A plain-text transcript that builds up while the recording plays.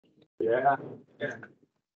Yeah.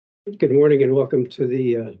 Good morning and welcome to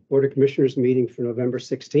the Board of Commissioners meeting for November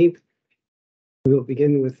 16th. We will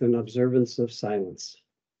begin with an observance of silence.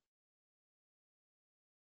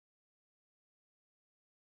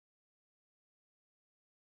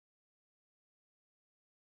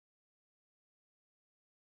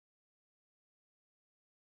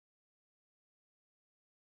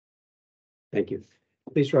 Thank you.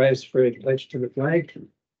 Please rise for a pledge to the flag.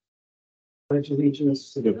 Pledge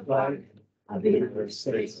allegiance to the flag of the United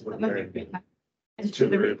States of America and to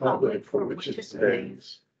the republic for which it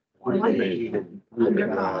stands, one nation, under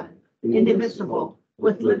God, indivisible,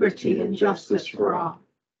 with liberty and justice for all.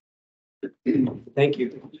 Thank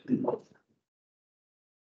you.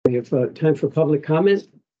 We have time for public comment.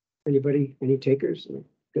 Anybody, any takers?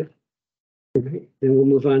 Good. All right. Then we'll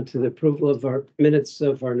move on to the approval of our minutes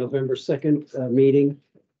of our November 2nd meeting,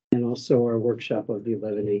 and also our workshop of the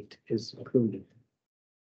 11/8 is included.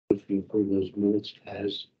 If you approve those minutes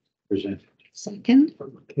as presented. Second.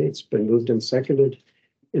 Okay, it's been moved and seconded.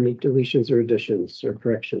 Any deletions or additions or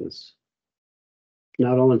corrections?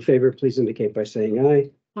 Not all in favor, please indicate by saying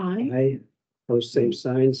aye. Aye. Aye. Opposed, same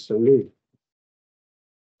signs, so moved.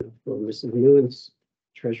 For Mrs. Newens,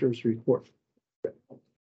 Treasurer's Report.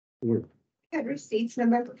 Had receipts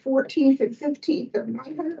November 14th and 15th of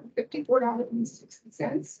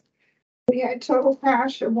 $954.60. We had total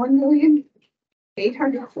cash of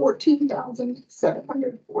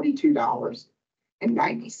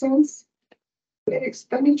 $1,814,742.90. We had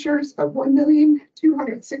expenditures of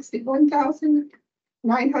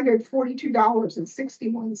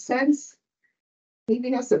 $1,261,942.61,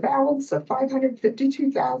 leaving us a balance of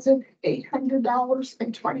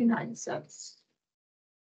 $552,800.29.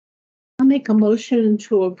 I'll make a motion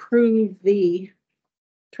to approve the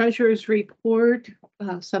treasurer's report,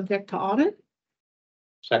 subject to audit.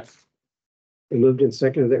 Second. We moved and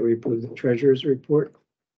seconded that we approve the Treasurer's Report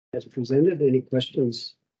as presented. Any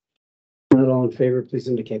questions? Not all in favor, please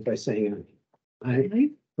indicate by saying aye.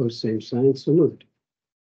 Aye. Opposed, same sign, so moved.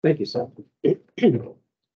 Thank you, Sal.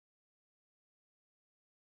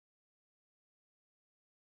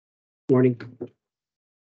 Morning.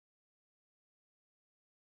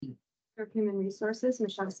 Human Resources,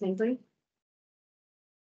 Michelle Snavely.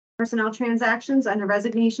 Personnel transactions under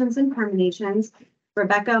resignations and terminations.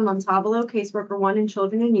 Rebecca Montalvo, caseworker 1 in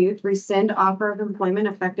Children and Youth, rescind offer of employment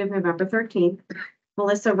effective November 13th.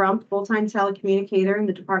 Melissa Rump, full-time telecommunicator in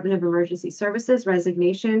the Department of Emergency Services,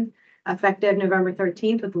 resignation effective November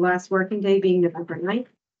 13th, with the last working day being November 9th.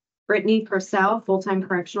 Brittany Purcell, full-time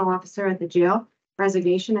correctional officer at the jail,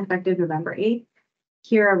 resignation effective November 8th.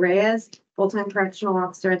 Kira Reyes, full-time correctional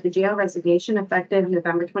officer at the jail, resignation effective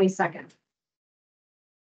November 22nd.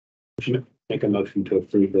 Make a motion to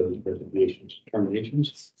approve those resignations,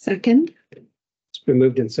 terminations. Second. It's been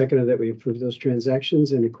moved and seconded that we approve those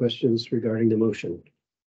transactions. Any questions regarding the motion?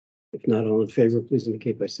 If not all in favor, please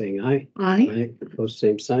indicate by saying aye. Aye. Aye. Opposed,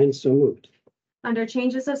 same sign, so moved. Under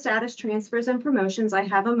changes of status, transfers, and promotions, I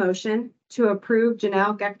have a motion to approve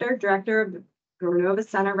Janelle Gechter, Director of Granova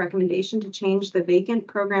Center, recommendation to change the vacant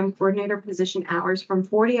program coordinator position hours from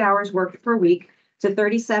 40 hours worked per week to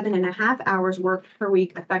 37.5 hours worked per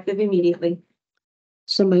week, effective immediately.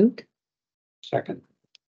 So moved. Second.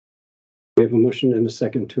 We have a motion and a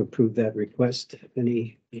second to approve that request.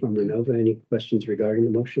 Any from Renova? Any questions regarding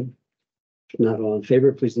the motion? If not all in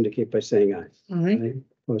favor, please indicate by saying aye. Aye.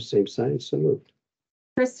 Opposed, same sign, so moved.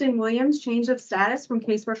 Kristen Williams, change of status from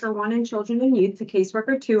caseworker 1 in Children and Youth to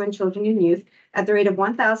caseworker 2 in Children and Youth at the rate of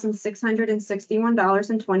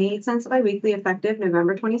 $1,661.28 biweekly, effective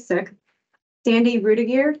November 26th. Sandy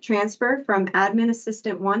Rudiger, transfer from Admin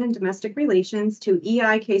Assistant 1 in Domestic Relations to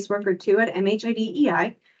EI Caseworker 2 at MHID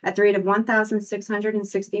EI at the rate of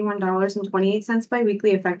 $1,661.28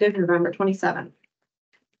 biweekly, effective November 27th.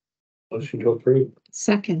 Motion to approve.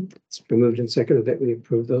 Second. It's been moved and seconded that we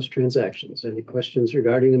approve those transactions. Any questions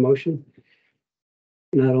regarding the motion?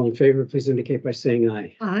 Not all in favor, please indicate by saying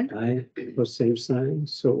aye. Aye. Aye. Opposed, same sign,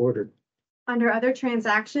 so ordered. Under other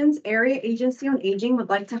transactions, Area Agency on Aging would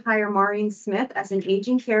like to hire Maureen Smith as an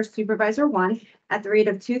Aging Care Supervisor 1 at the rate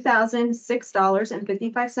of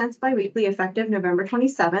 $2,006.55 biweekly, effective November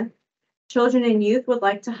 27th. Children and Youth would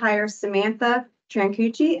like to hire Samantha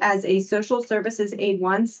Trancucci as a Social Services Aide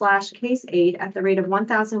 1/Case Aide at the rate of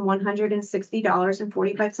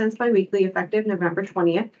 $1,160.45 biweekly, effective November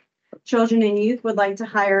 20th. Children and Youth would like to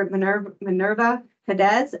hire Minerva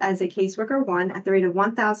Cadez as a caseworker 1 at the rate of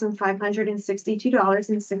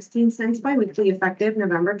 $1,562.16 biweekly, effective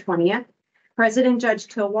November 20th. President Judge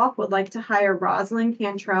Kilwalk would like to hire Rosalind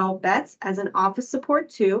Cantrell Betts as an office support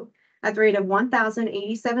 2 at the rate of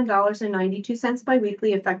 $1,087.92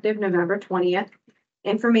 biweekly effective November 20th.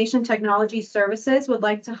 Information Technology Services would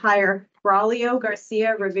like to hire Braulio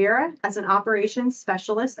Garcia Rivera as an operations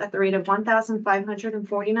specialist at the rate of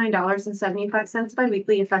 $1,549.75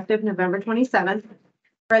 biweekly effective November 27th.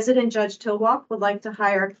 President Judge Tilwalk would like to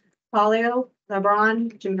hire Paulio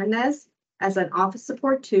Lebron Jimenez as an office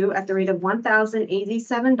support 2 at the rate of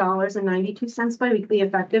 $1,087.92 biweekly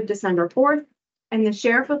effective December 4th. And the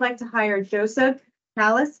sheriff would like to hire Joseph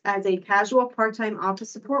Callis as a casual part-time office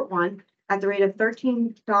support 1 at the rate of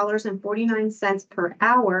 $13.49 per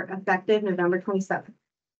hour effective November 27th.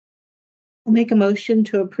 I'll make a motion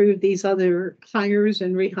to approve these other hires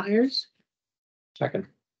and rehires. Second.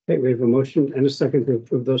 Okay, we have a motion and a second to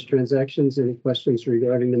approve those transactions. Any questions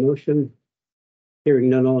regarding the motion? Hearing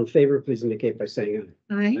none, all in favor, please indicate by saying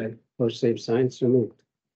aye. Aye. Opposed, same sign, so moved.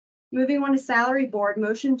 Moving on to salary board,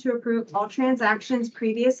 motion to approve all transactions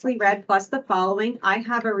previously read plus the following. I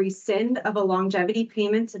have a rescind of a longevity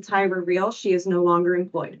payment to Tyra Real. She is no longer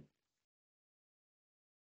employed.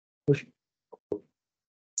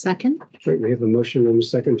 Second. Great, we have a motion and a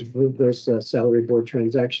second to approve those salary board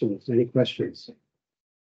transactions. Any questions?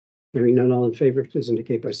 Hearing none, all in favor, please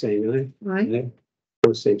indicate by saying aye. Aye.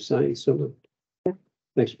 Opposed, same sign, so moved.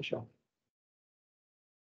 Thanks, Michelle.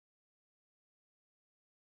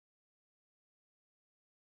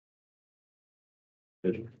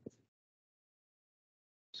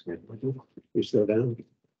 You slow down?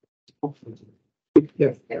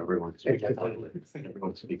 Yeah, Everyone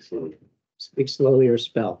speaks slowly. speak slowly or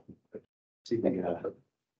spell.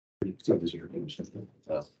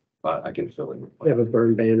 I can fill in. You have a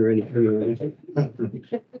burn ban or anything?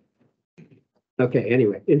 Okay,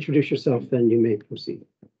 anyway, introduce yourself, then you may proceed.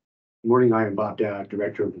 Good morning, I am Bob Dack,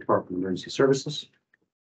 Director of the Department of Emergency Services.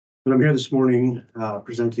 And I'm here this morning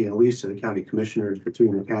presenting a lease to the County Commissioners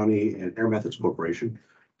between the county and Air Methods Corporation.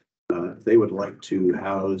 They would like to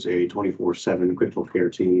house a 24/7 critical care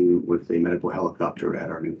team with a medical helicopter at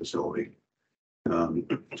our new facility. In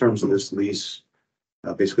terms of this lease,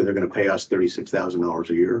 basically they're going to pay us $36,000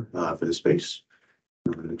 a year for the space.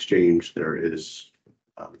 In exchange, there is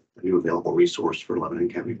a new available resource for Lebanon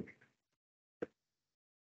County.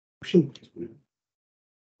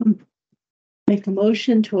 Make a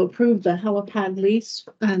motion to approve the helipad lease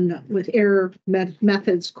and with Air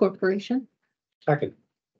Methods Corporation. Second.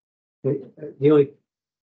 The only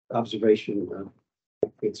observation,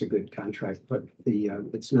 it's a good contract, but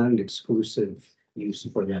it's not an exclusive use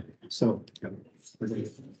for that. So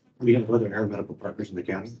We have other air medical partners in the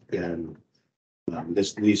county, and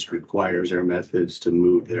this lease requires Air Methods to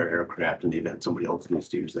move their aircraft in the event somebody else needs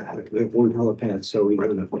to use that. we have one helipad, so we want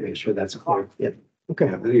to make sure that's clear. Yeah. Okay.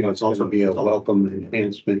 Yeah, you know, it's also Be a welcome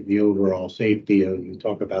enhancement, the overall safety of, you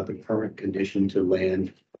talk about the current condition to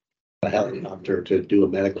land a helicopter to do a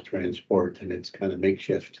medical transport, and it's kind of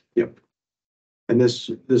makeshift. And this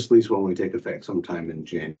lease will only take effect sometime in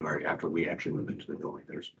January after we actually move into the building.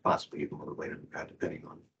 There's possibly even a little later than that, depending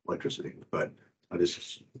on electricity, but this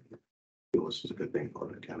is a good thing for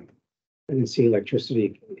the county. I didn't see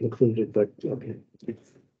electricity included, but okay.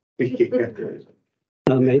 Yeah.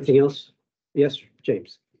 Anything else? Yes,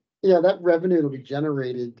 James. Yeah, that revenue that'll be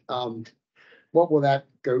generated, what will that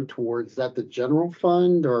go towards? Is that the general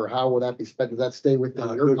fund or how will that be spent? Does that stay within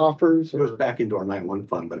your Goes- coffers? It goes or- back into our 911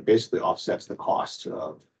 fund, but it basically offsets the cost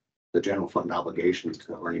of the general fund obligations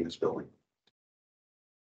to running this building.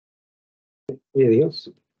 Anything else?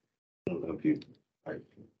 I don't know if I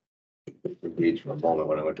engaged for a moment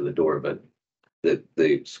when I went to the door, but the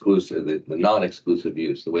exclusive, the non-exclusive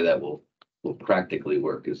use, the way that will practically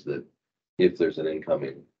work is that if there's an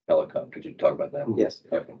incoming helicopter, did you talk about that? Yes.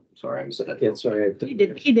 Okay, sorry, I missed that. Yeah, sorry. He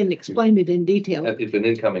didn't explain it in detail. If an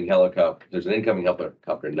incoming helicopter, there's an incoming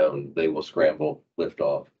helicopter known, they will scramble, lift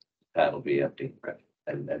off, pad will be empty,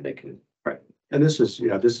 and they can. And this is,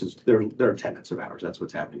 they're tenants of ours. That's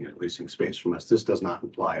what's happening at leasing space from us. This does not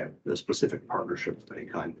imply a specific partnership of any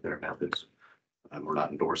kind with Air Methods. We're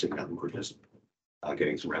not endorsing them. We're just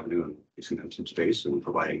getting some revenue and leasing them some space and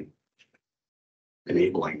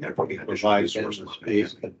enabling their Provide them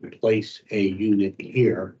space to place a unit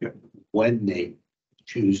here Yep. when they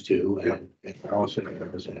choose to, Yep. and also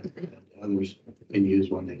others can use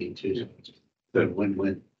when they need to. So it's a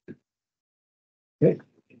win-win.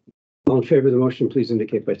 All in favor of the motion, please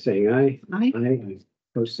indicate by saying aye. Aye. Aye.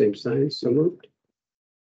 Post same sign, so moved.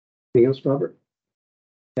 Anything else, Robert?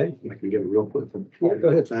 Okay. I can give a real quick. Yeah, go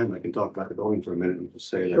ahead. Time I can talk about the building for a minute and just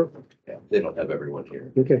say that. Sure. Yeah, they don't have everyone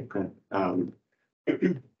here. Okay.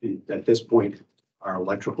 At this point, our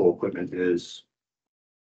electrical equipment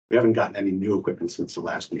we haven't gotten any new equipment since the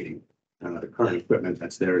last meeting. The current equipment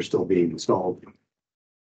that's there is still being installed.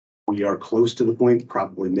 We are close to the point,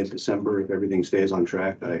 probably mid-December, if everything stays on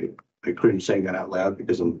track. I couldn't say that out loud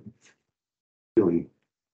because I'm feeling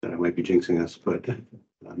that I might be jinxing us, but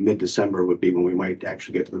mid-December would be when we might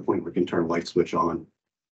actually get to the point where we can turn light switch on.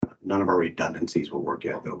 None of our redundancies will work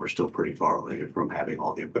yet, though. We're still pretty far away from having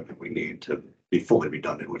all the equipment we need to be fully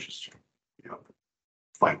redundant, which is,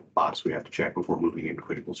 final box we have to check before moving into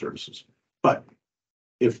critical services. But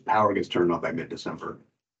if power gets turned on by mid-December,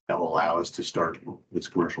 that will allow us to start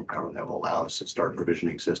with commercial power. That will allow us to start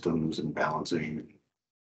provisioning systems and balancing,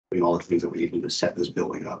 doing all the things that we need to set this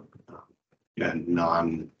building up. And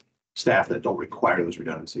non-staff that don't require those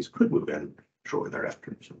redundancies could move in shortly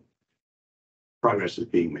thereafter. So progress is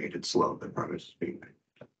being made. It's slow, but progress is being made.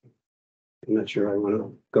 I'm not sure I want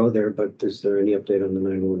to go there, but is there any update on the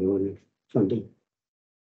 911 funding?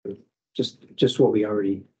 Just what we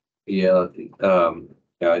already, Yeah,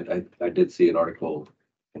 I did see an article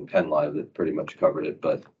in Penn Live that pretty much covered it,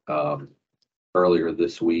 but earlier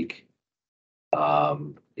this week,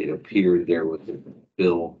 it appeared there was a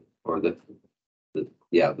bill, or that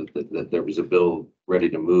there was a bill ready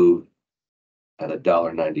to move at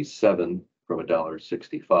 $1.97 from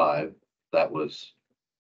 $1.65. That was,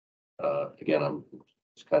 again, I'm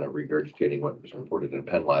just kind of regurgitating what was reported in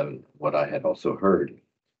Penn Live and what I had also heard.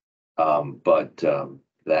 But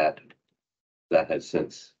that has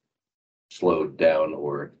since slowed down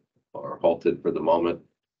or halted for the moment.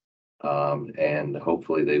 And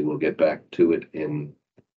hopefully they will get back to it in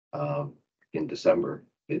December.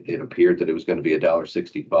 It appeared that it was going to be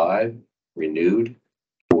 $1.65 renewed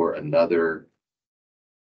for another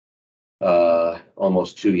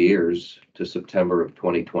almost 2 years to September of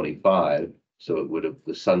 2025. So it would have,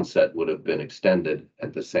 the sunset would have been extended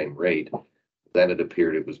at the same rate. Then it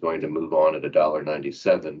appeared it was going to move on at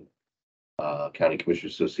 $1.97. County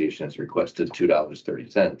Commissioners Association has requested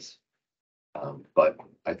 $2.30. But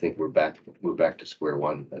I think we're back to square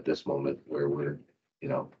one at this moment, where we're,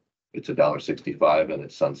 it's $1.65 and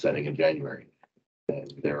it's sunsetting in January.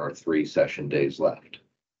 And there are 3 session days left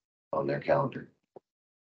on their calendar.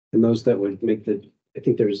 and those that would make I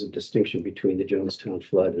think there's a distinction between the Jonestown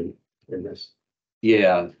flood and this.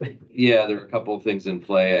 Yeah, there are a couple of things in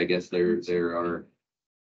play. I guess there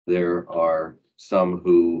are some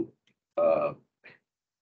who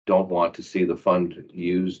don't want to see the fund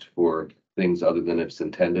used for things other than it's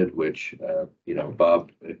intended, which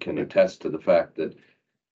Bob can attest to the fact that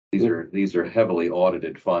these are heavily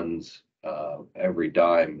audited funds. Every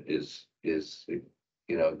dime is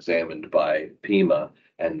examined by PEMA,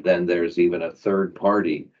 and then there's even a third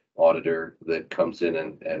party auditor that comes in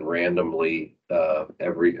and randomly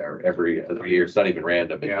every other year. It's not even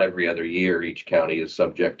random. It's every other year. Each county is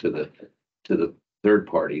subject to the third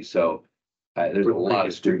party. So there's a lot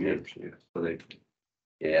of scrutiny.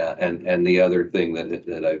 Yeah, and the other thing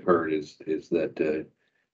that I've heard is that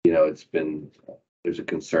there's a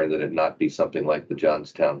concern that it not be something like the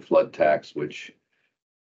Johnstown flood tax, which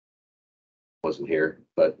wasn't here,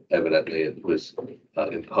 but evidently it was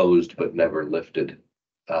imposed but never lifted.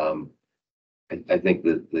 I think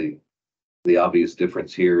that the obvious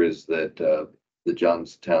difference here is that the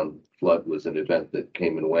Johnstown flood was an event that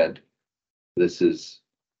came and went. This is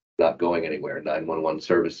not going anywhere. 911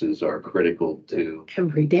 services are critical to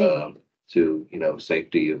Every day.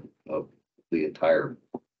 Safety of the entire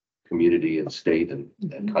community and state and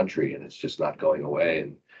country, and it's just not going away.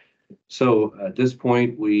 And so at this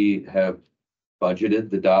point, we have budgeted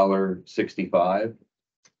the $1.65,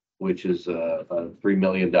 which is $3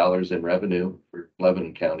 million in revenue for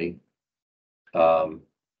Lebanon County.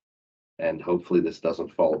 And hopefully this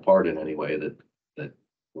doesn't fall apart in any way that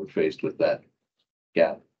we're faced with that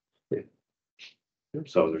gap.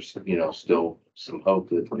 So there's, still some hope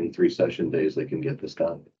that in 3 session days they can get this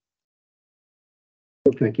done.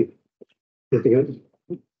 Thank you. Anything else?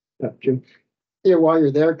 Jim? Yeah, while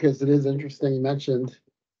you're there, because it is interesting, you mentioned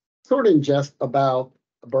sort of in jest about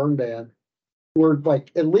a burn ban. We're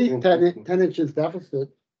like at least 10 inches deficit,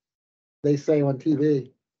 they say on TV,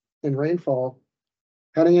 in rainfall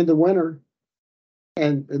heading into winter.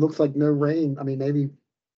 And it looks like no rain. I mean, maybe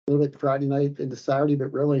a little bit Friday night into Saturday,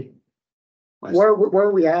 but really, where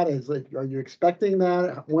are we at? Are you expecting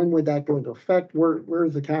that? When would that go into effect? Where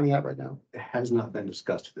is the county at right now? It has not been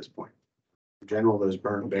discussed at this point. In general, those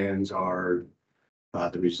burn bans are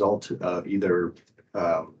the result of either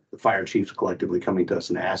the fire chiefs collectively coming to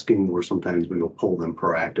us and asking, or sometimes we will pull them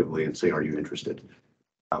proactively and say, are you interested?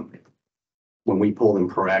 When we pull them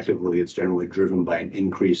proactively, it's generally driven by an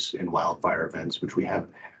increase in wildfire events, which we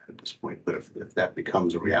haven't had at this point. But if that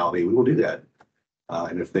becomes a reality, we will do that.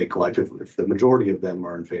 And if the majority of them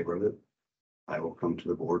are in favor of it, I will come to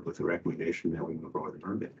the board with a recommendation that we move forward with the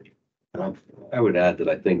burn ban. I would add that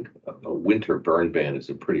I think a winter burn ban is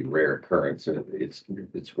a pretty rare occurrence. And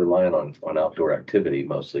it's relying on outdoor activity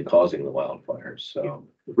mostly causing the wildfires. So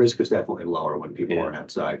The risk is definitely lower when people are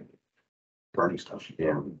outside burning stuff.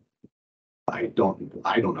 Yeah. I don't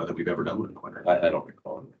know that we've ever done one in the winter. I don't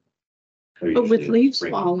recall. But with Usually leaves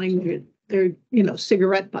spring. falling, they're, you know,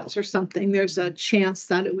 cigarette butts or something, there's a chance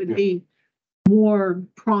that it would be more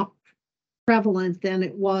prevalent than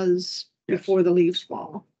it was Yes. before the leaves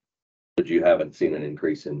fall. But you haven't seen an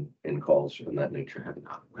increase in calls from that I nature. have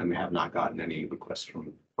not, and we have not gotten any requests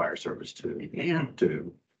from fire service to Yeah.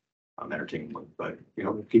 entertain one, but, you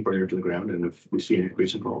know, keep our ear to the ground, and if we see an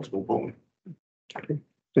increase in calls, we'll pull them.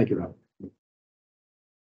 Thank you, Rob.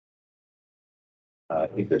 I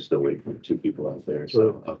think they're still waiting for two people out there. Well,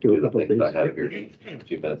 So I'll do a do the couple things I things. have here, a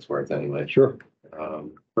few minutes worth anyway. Sure.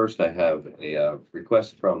 First, I have a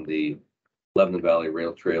request from the Lebanon Valley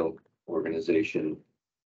Rail Trail Organization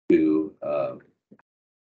to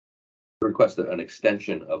request an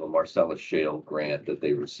extension of a Marcellus Shale grant that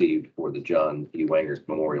they received for the John E. Wangers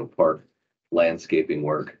Memorial Park landscaping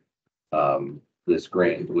work. This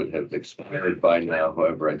grant would have expired by now.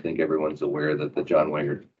 However, I think everyone's aware that the John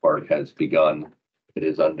Wangers Park has begun. It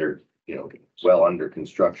is under, well under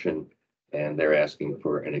construction, and they're asking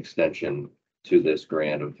for an extension to this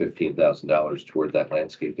grant of $15,000 toward that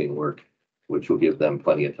landscaping work, which will give them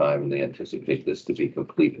plenty of time, and they anticipate this to be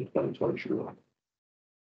complete in 2022.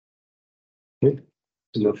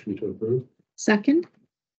 Motion to approve. Second,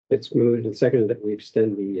 It's moved and seconded that we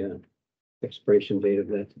extend the expiration date of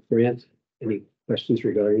that grant. Any questions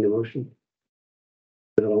regarding the motion?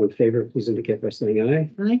 Not all in favor, please indicate by saying aye.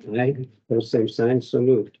 aye, Aye. Those same signs, so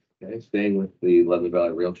moved. Okay, staying with the Lebanon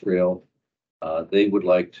Valley Rail Trail, they would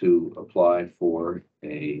like to apply for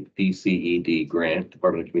a DCED grant,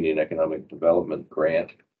 Department of Community and Economic Development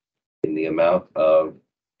grant, in the amount of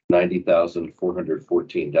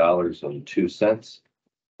 $90,414.02.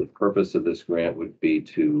 The purpose of this grant would be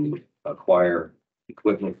to acquire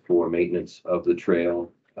equipment for maintenance of the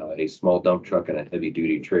trail, a small dump truck and a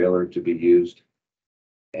heavy-duty trailer to be used.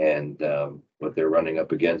 And what they're running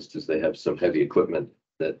up against is they have some heavy equipment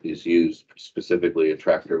that is used, specifically a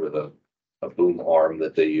tractor with a boom arm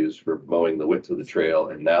that they use for mowing the width of the trail.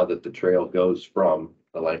 And now that the trail goes from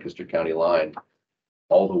the Lancaster County line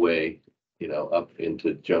all the way, up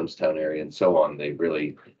into Jonestown area and so on, they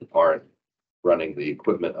really aren't running the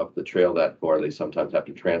equipment up the trail that far. They sometimes have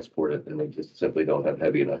to transport it, and they just simply don't have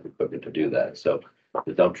heavy enough equipment to do that. So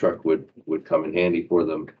the dump truck would come in handy for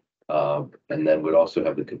them, and then would also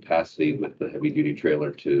have the capacity with the heavy duty trailer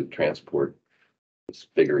to transport this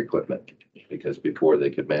bigger equipment, because before they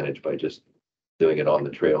could manage by just doing it on the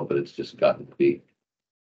trail, but it's just gotten to be,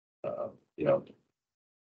 a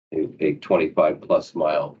 25+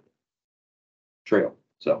 mile trail.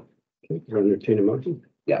 So, Okay, I'll entertain a motion.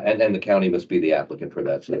 yeah, and the county must be the applicant for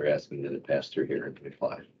that. So they're asking that it pass through here and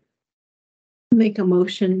apply. make a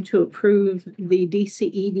motion to approve the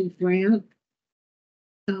DCED grant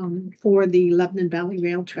for the Lebanon Valley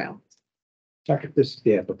Rail Trail. Second, this is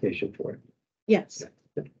the application for it. Yes,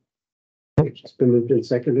 It's been moved and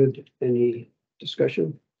seconded. Any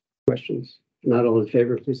discussion, questions? Not all in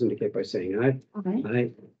favor, please indicate by saying aye. aye,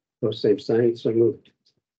 Aye. Those same signs, so moved.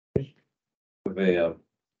 We have a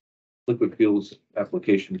liquid fuels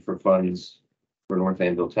application for funds for North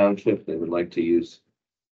Anvil Township. They would like to use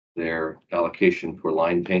their allocation for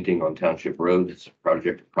line painting on township roads.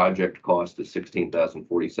 Project cost is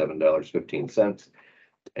 $16,047.15,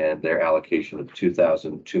 and their allocation of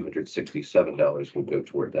 $2,267 will go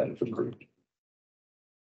toward that if approved.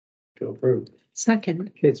 To approve. second,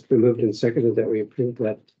 Okay, it's been moved and seconded that we approve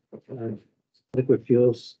that liquid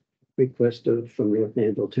fuels request from North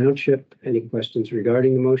Anvil Township. Any questions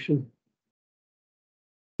regarding the motion?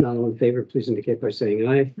 Not all in favor, please indicate by saying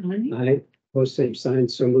aye. aye, Aye. Post same sign,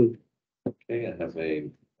 so moved. Okay, I have a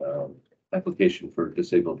application for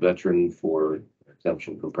disabled veteran for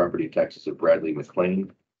exemption from property taxes of Bradley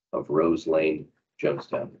McLean of Rose Lane,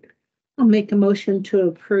 Jonestown. I'll make a motion to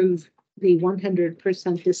approve the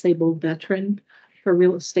 100% disabled veteran for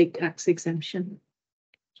real estate tax exemption.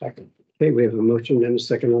 Second. Okay, we have a motion and a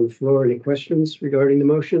second on the floor. Any questions regarding the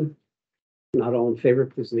motion? Not all in favor,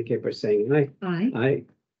 please indicate by saying aye. Aye, Aye.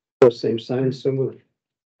 Post same sign, so moved.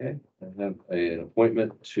 Okay, I have an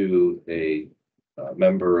appointment to a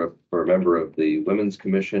member of the Women's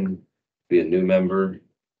Commission, be a new member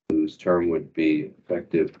whose term would be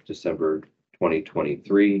effective December 13th,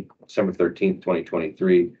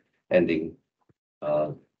 2023, ending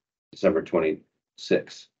December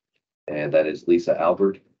 26th. And that is Lisa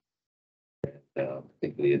Albert. I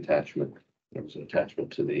think the attachment There was an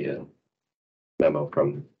attachment to the memo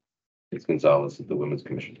from Ms. Gonzalez at the Women's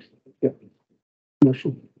Commission.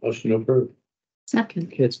 Motion. Motion approved. Second.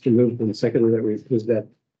 Okay, it's been moved and seconded that we approve that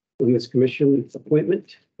Women's Commission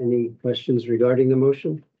appointment. Any questions regarding the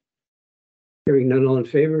motion? Hearing none, all in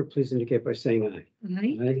favor, please indicate by saying aye.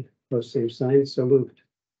 Aye. Aye, opposed, same sign, so moved.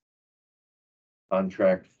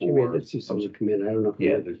 Contract Jimmy, I for. did see someone come in, I don't know.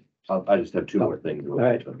 Yeah, I just have two more things. All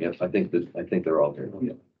right. Yep, I think they're all here.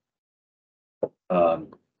 Yep.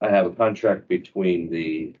 I have a contract between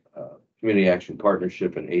the Community Action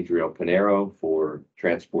Partnership and Adriel Pinero for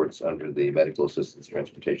transports under the Medical Assistance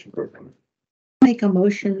Transportation Program. Make a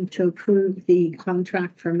motion to approve the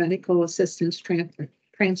contract for medical assistance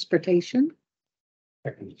transportation.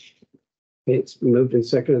 Okay, it's been moved and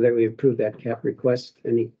seconded that we approve that cap request.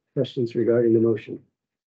 Any questions regarding the motion?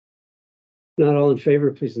 Not all in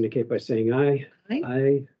favor, please indicate by saying aye. Aye.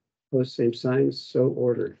 Aye, opposed, same sign, so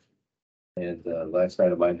ordered. And last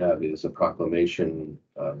item I have is a proclamation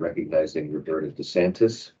recognizing Roberta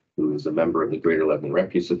DeSantis, who is a member of the Greater Lebanon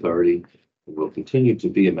Refuse Authority, who will continue to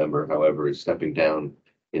be a member, however, is stepping down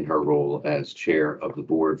in her role as chair of the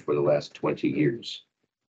board for the last 20 years.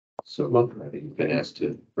 So I think you've been asked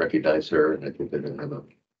to recognize her, and I think they're going to have a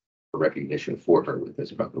recognition for her with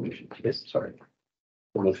this proclamation. Yes. Sorry.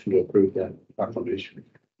 Motion to approve that proclamation.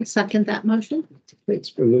 Second that motion. It's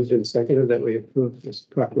been moved and seconded that we approve this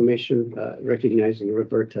proclamation recognizing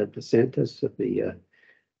Roberta DeSantis of the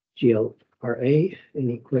GLRA.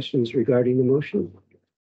 Any questions regarding the motion?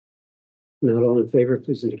 Not all in favor,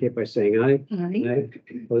 please indicate by saying aye. Aye. Aye,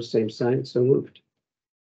 opposed, same sign, so moved.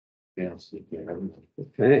 Yeah, I'll see if you have them.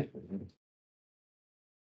 Okay.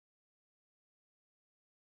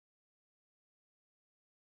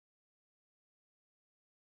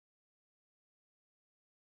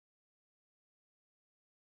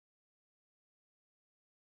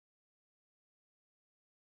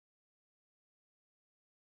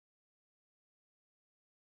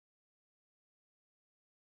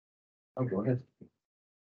 Oh, go ahead.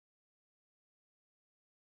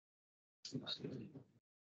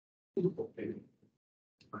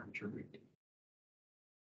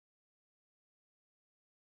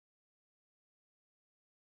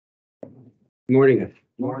 Morning.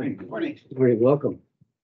 Morning. Morning, welcome.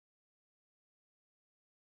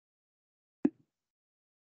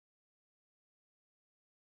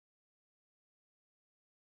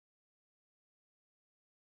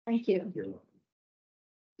 Thank you.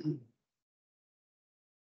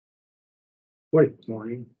 Morning.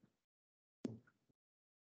 Morning.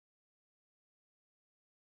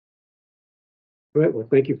 All right, well,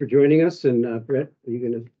 thank you for joining us. And Brett, are you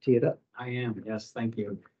going to tee it up? I am, yes, thank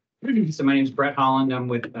you. So my name is Brett Holland. I'm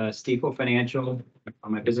with Stifel Financial.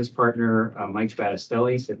 I'm my business partner, Mike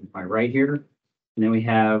Battistelli, sitting to my right here. And then we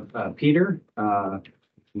have Peter,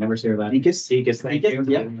 never say that. Deacus, thank you.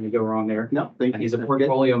 Yeah. I'm gonna go wrong there. No, thank you. He's a That's good.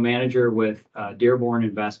 portfolio manager with Dearborn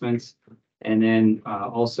Investments. And then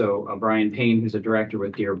also Brian Payne, who's a director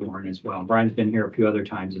with Dearborn as well. Brian's been here a few other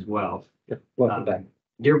times as well. Welcome back.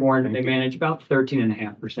 Dearborn, they manage about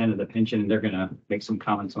 13.5% of the pension, and they're gonna make some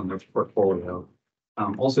comments on their portfolio.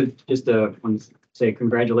 Also, just want to say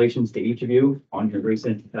congratulations to each of you on your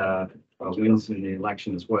recent wins in the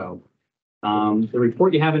election as well. The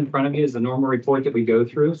report you have in front of you is the normal report that we go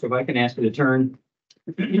through. So if I can ask you to turn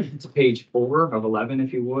to page 4 of 11,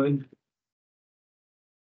 if you would.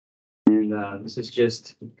 And this is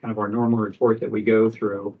just kind of our normal report that we go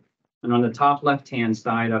through. And on the top left-hand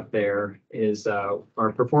side up there is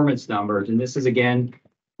our performance numbers. And this is again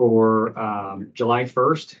for July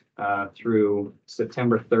 1st through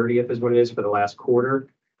September 30th is what it is for the last quarter.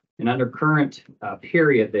 And under current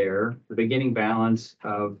period there, the beginning balance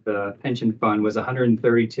of the pension fund was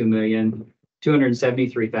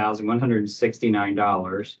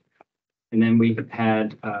 $132,273,169. And then we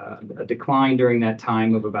had a decline during that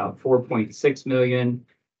time of about 4.6 million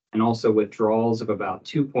and also withdrawals of about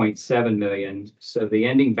 2.7 million. So the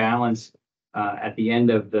ending balance at the end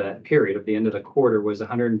of the period, of the end of the quarter, was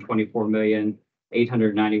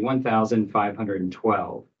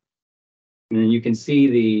 124,891,512. And then you can see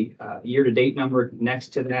the year-to-date number next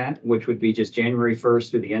to that, which would be just January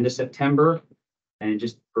 1st through the end of September. And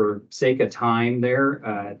just for sake of time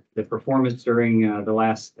there, the performance during the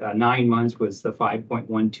last 9 months was the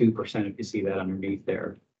 5.12%, if you see that underneath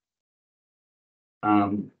there.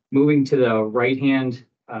 Moving to the right-hand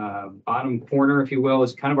bottom corner, if you will,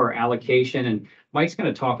 is kind of our allocation. And Mike's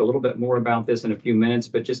going to talk a little bit more about this in a few minutes,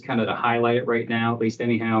 but just kind of to highlight it right now, at least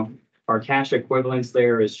anyhow, our cash equivalents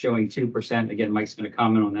there is showing 2%. Again, Mike's going to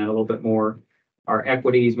comment on that a little bit more. Our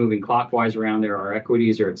equities moving clockwise around there, our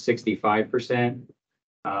equities are at 65%.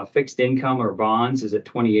 Fixed income or bonds is at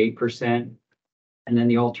 28%. And then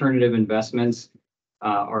the alternative investments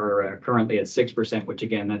are currently at 6%, which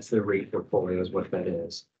again, that's the REIT portfolio is what that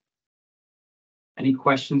is. Any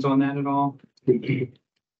questions on that at all?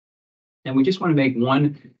 And we just want to make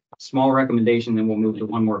one small recommendation, then we'll move to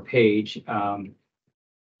one more page.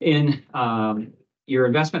 In your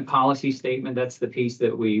investment policy statement, that's the piece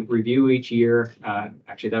that we review each year.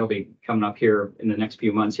 Actually, that'll be coming up here in the next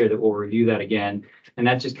few months here that we'll review that again. And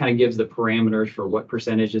that just kind of gives the parameters for what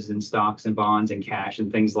percentages in stocks and bonds and cash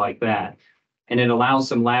and things like that. And it allows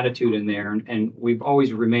some latitude in there. And we've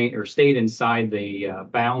always remained or stayed inside the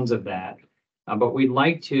bounds of that. But we'd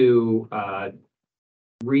like to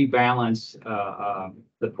rebalance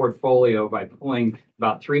the portfolio by pulling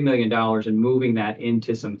about $3 million and moving that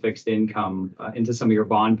into some fixed income, into some of your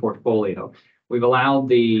bond portfolio. We've allowed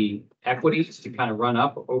the equities to kind of run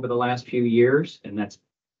up over the last few years, and that's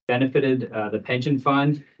benefited the pension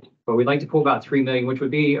fund. But we'd like to pull about $3 million, which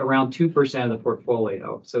would be around 2% of the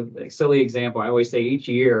portfolio. So a silly example, I always say each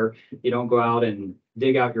year, you don't go out and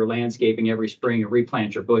dig out your landscaping every spring and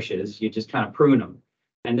replant your bushes. You just kind of prune them.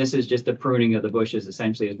 And this is just a pruning of the bushes,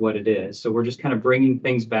 essentially, is what it is. So we're just kind of bringing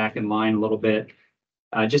things back in line a little bit.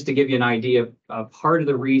 Just to give you an idea, part of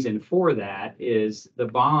the reason for that is the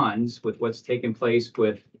bonds with what's taken place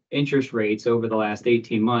with interest rates over the last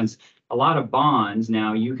 18 months. A lot of bonds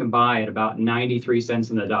now you can buy at about 93 cents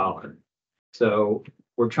in the dollar. So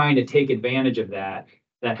we're trying to take advantage of that.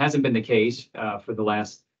 That hasn't been the case for the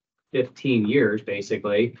last 15 years,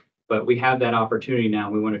 basically. But we have that opportunity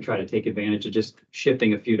now. We want to try to take advantage of just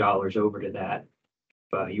shifting a few dollars over to that.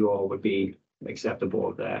 You all would be acceptable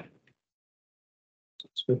of that.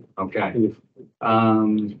 Okay.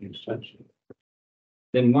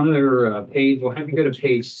 Then one other page, we'll have you go to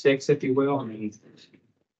page 6, if you will.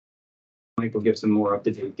 Mike will give some more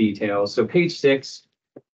up-to-date details. So page 6,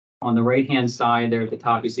 on the right-hand side there at the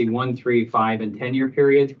top, you see 1, 3, 5, and 10-year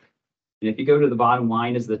period. And if you go to the bottom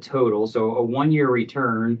line is the total. So a 1-year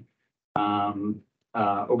return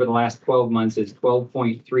over the last 12 months is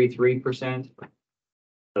 12.33%.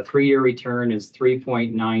 The 3-year return is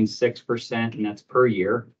 3.96%, and that's per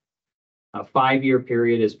year. A 5-year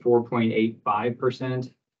period is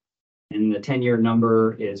 4.85%, and the 10-year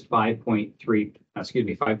number is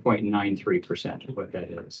 5.93% is what that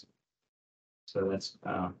is. So that's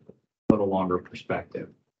a little longer perspective.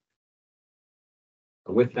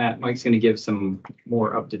 With that, Mike's going to give some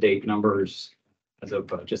more up-to-date numbers as of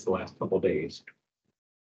just the last couple of days.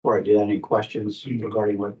 Before I do that, any questions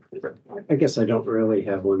regarding what? I guess I don't really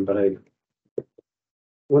have one, but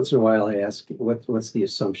once in a while I ask, what's the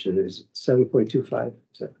assumption? Is 7.25?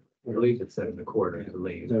 I believe it's 7.25, I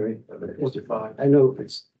believe. Is that right? I know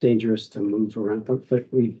it's dangerous to move around, but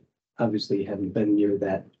we obviously haven't been near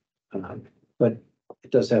that. But it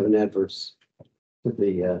does have an adverse to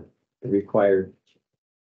the required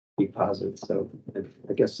deposit. So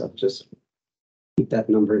I guess I'll just keep that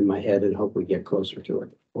number in my head and hope we get closer to it.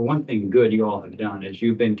 Well, one thing good you all have done is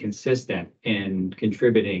you've been consistent in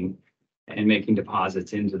contributing and making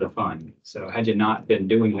deposits into the fund. So had you not been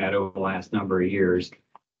doing that over the last number of years,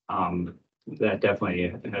 that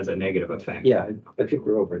definitely has a negative effect. Yeah, I think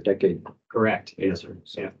we're over a decade. Correct. Yes, sir.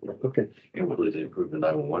 So, Yeah. okay, And will they improve the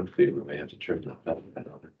 911 fee? We may have to turn that back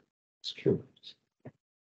on it. it's true.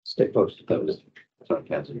 Stay posted. That was, sorry,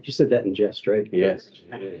 Kansas. You said that in jest, right? Yes.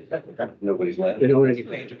 Nobody's You laughing. know what?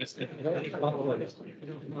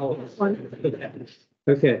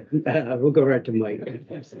 Okay, we'll go right to Mike.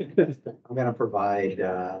 I'm going to provide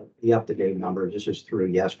the up-to-date numbers. This is through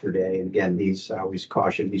yesterday. And again, these, I always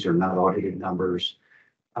caution, these are not audited numbers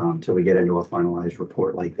until we get into a finalized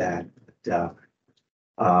report like that. But,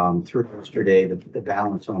 through yesterday, the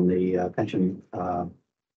balance on the pension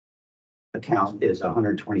account is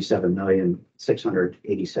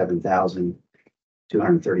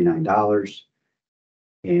 $127,687,239.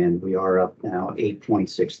 And we are up now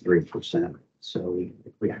 8.63%. So we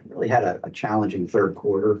really had a challenging third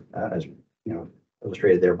quarter, as you know,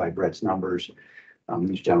 illustrated there by Brett's numbers.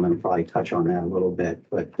 These gentlemen will probably touch on that a little bit,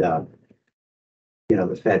 but you know,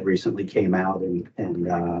 the Fed recently came out and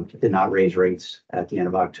did not raise rates at the end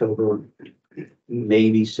of October,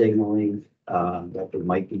 maybe signaling that they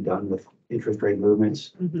might be done with interest rate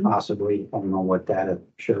movements, possibly. I don't know what data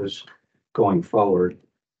shows going forward.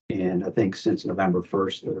 And I think since November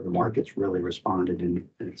 1st, the market's really responded, and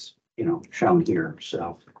it's, you know, shown here.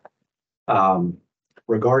 So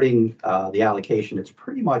regarding the allocation, it's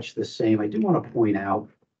pretty much the same. I do want to point out,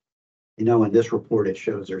 you know, in this report, it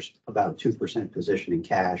shows there's about a 2% position in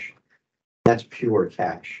cash. That's pure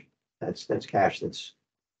cash. That's cash, that's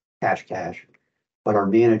cash. But our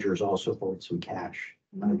managers also hold some cash.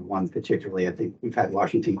 One particularly, I think we've had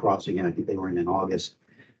Washington Crossing, and I think they were in August.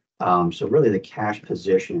 So really the cash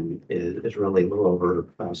position is really a little over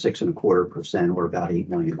 6.25% or about $8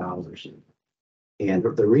 million. And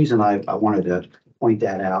the reason I wanted to point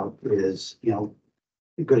that out is, a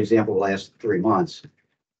good example, the last 3 months,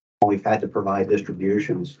 when we've had to provide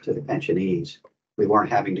distributions to the pensionees, we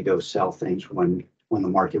weren't having to go sell things when the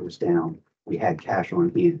market was down. We had cash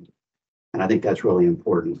on hand. And I think that's really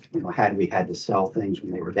important. Had we had to sell things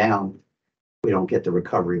when they were down, we don't get the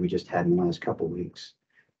recovery we just had in the last couple of weeks.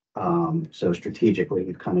 So strategically,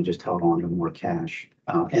 we've kind of just held on to more cash,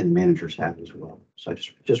 and managers have as well. So I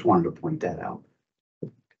just wanted to point that out.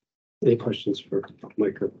 Any questions for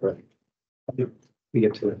Mike or Brett? We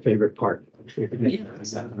get to the favorite part. All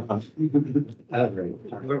right.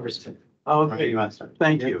 Whoever's- Oh, okay.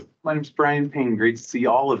 Thank you. My name's Brian Payne. Great to see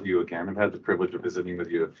all of you again. I've had the privilege of visiting with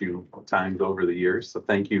you a few times over the years. So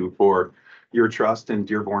thank you for your trust in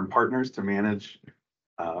Dearborn Partners to manage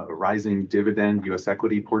a rising dividend U.S.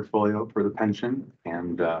 equity portfolio for the pension.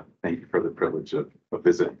 And thank you for the privilege of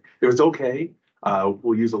visiting. It was okay.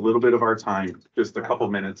 We'll use a little bit of our time, just a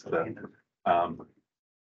couple minutes to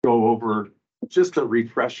go over just a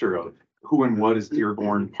refresher of who and what is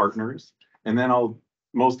Dearborn Partners. And then I'll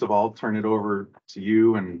most of all turn it over to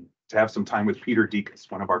you and to have some time with Peter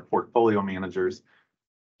Deacus, one of our portfolio managers,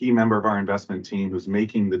 key member of our investment team who's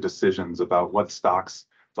making the decisions about what stocks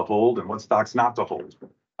to hold and what stocks not to hold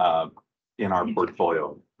in our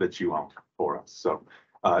portfolio that you own for us. So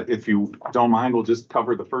if you don't mind, we'll just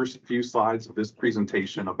cover the first few slides of this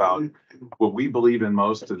presentation about what we believe in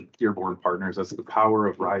most at Dearborn Partners. That's the power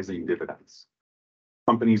of rising dividends.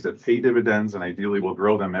 Companies that pay dividends and ideally will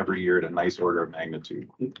grow them every year at a nice order of magnitude.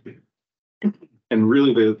 And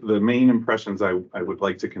really the main impressions I would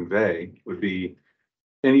like to convey would be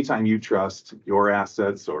anytime you trust your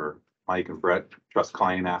assets, or Mike and Brett trust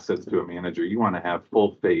client assets to a manager, you want to have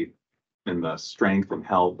full faith in the strength and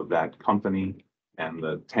health of that company and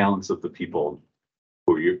the talents of the people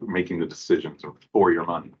who you're making the decisions for your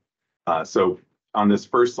money. So on this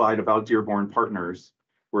first slide about Dearborn Partners,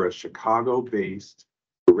 we're a Chicago-based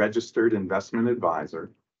registered investment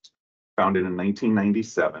advisor founded in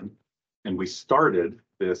 1997. And we started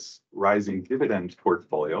this rising dividend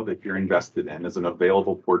portfolio that you're invested in as an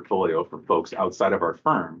available portfolio for folks outside of our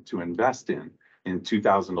firm to invest in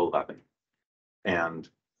 2011. And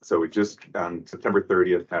so we just on September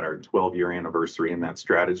 30th had our 12-year anniversary in that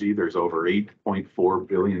strategy. There's over $8.4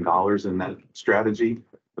 billion in that strategy.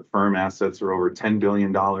 The firm assets are over $10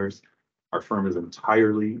 billion. Our firm is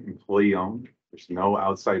entirely employee owned. There's no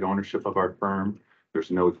outside ownership of our firm. There's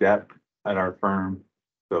no debt at our firm.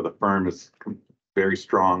 So the firm is very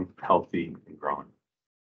strong, healthy, and growing.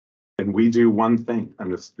 And we do one thing.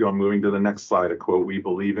 I'm moving to the next slide, a quote we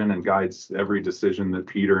believe in and guides every decision that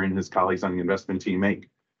Peter and his colleagues on the investment team make.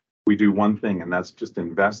 We do one thing, and that's just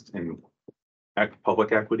invest in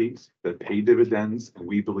public equities that pay dividends and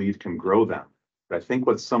we believe can grow them. But I think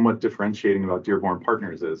what's somewhat differentiating about Dearborn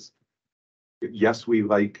Partners is, yes, we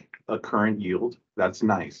like a current yield. That's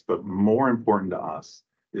nice. But more important to us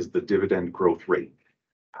is the dividend growth rate.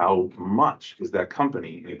 How much is that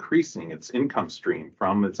company increasing its income stream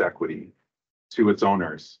from its equity to its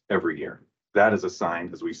owners every year? That is a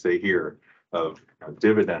sign, as we say here, of a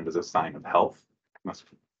dividend is a sign of health. You must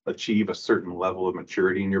achieve a certain level of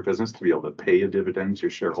maturity in your business to be able to pay a dividend to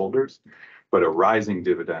your shareholders. But a rising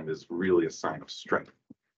dividend is really a sign of strength.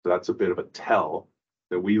 So that's a bit of a tell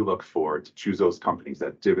that we look for to choose those companies,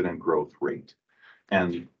 that dividend growth rate.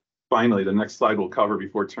 And finally, the next slide we'll cover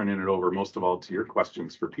before turning it over most of all to your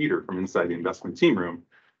questions for Peter from inside the investment team room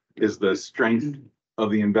is the strength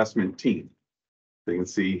of the investment team. You can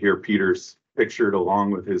see here Peter's pictured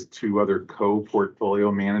along with his two other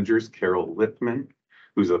co-portfolio managers, Carol Lipman,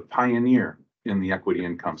 who's a pioneer in the equity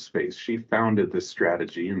income space. She founded this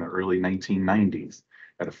strategy in the early 1990s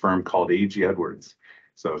at a firm called A.G. Edwards.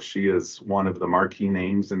 So she is one of the marquee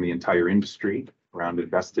names in the entire industry around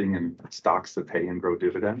investing in stocks that pay and grow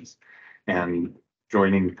dividends. And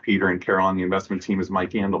joining Peter and Carol on the investment team is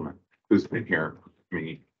Mike Andelman, who's been here with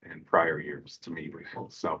me in prior years to meet with.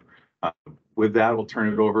 So with that, we'll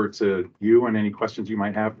turn it over to you and any questions you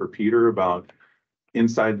might have for Peter about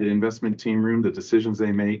inside the investment team room, the decisions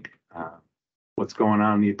they make, what's going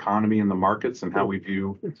on in the economy and the markets, and how we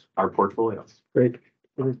view our portfolios. Great.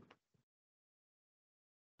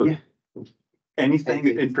 Yeah. Anything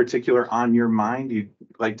in particular on your mind you'd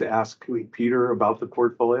like to ask Peter about the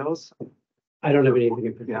portfolios? I don't have anything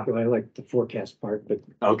in particular. I like the forecast part, but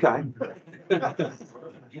Okay. Yeah,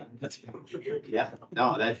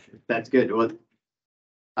 no, that's good. Well,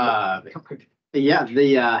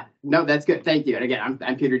 Yeah, no, that's good. Thank you. And again,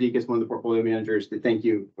 I'm Peter Deacon, one of the portfolio managers. Thank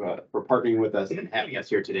you for partnering with us and having us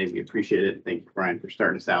here today. We appreciate it. Thank you, Brian, for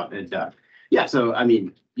starting us out. And yeah, so I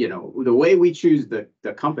mean, the way we choose the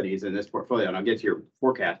companies in this portfolio, and I'll get to your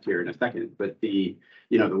forecast here in a second, but the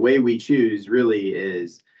way we choose really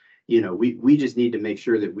is, we just need to make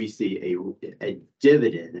sure that we see a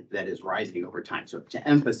dividend that is rising over time. So to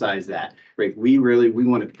emphasize that, right, we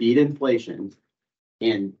want to beat inflation.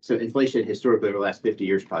 And so inflation historically over the last 50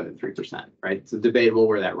 years, probably been 3%, right? It's debatable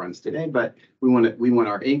where that runs today, but we want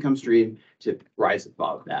our income stream to rise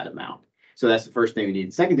above that amount. So that's the first thing we need.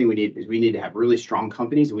 The second thing we need is we need to have really strong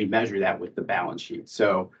companies, and we measure that with the balance sheet.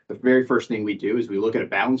 So the very first thing we do is we look at a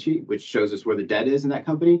balance sheet, which shows us where the debt is in that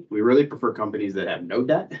company. We really prefer companies that have no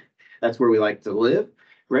debt. That's where we like to live,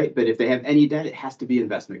 right? But if they have any debt, it has to be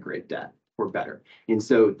investment grade debt or better. And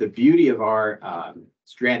so the beauty of our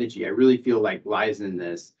strategy, I really feel like, lies in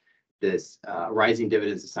this rising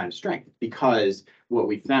dividends, a sign of strength, because what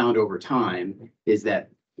we found over time is that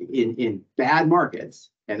in bad markets,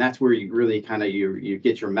 and that's where you really kind of you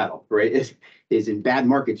get your medal, right? Is in bad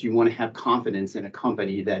markets, you want to have confidence in a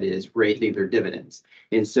company that is raising their dividends.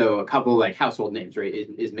 And so a couple like household names, right,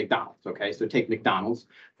 is McDonald's. Okay, so take McDonald's.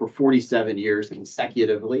 For 47 years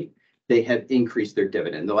consecutively, they have increased their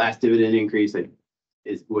dividend. The last dividend increase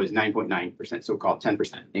was 9.9%, so-called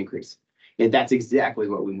 10% increase. And that's exactly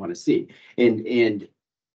what we want to see. And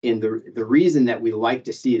the reason that we like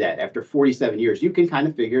to see that after 47 years, you can kind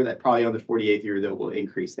of figure that probably on the 48th year, that will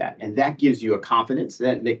increase that. And that gives you a confidence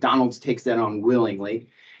that McDonald's takes that on willingly.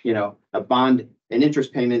 A bond, an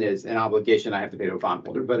interest payment is an obligation I have to pay to a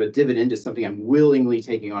bondholder, but a dividend is something I'm willingly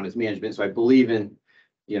taking on as management. So I believe in,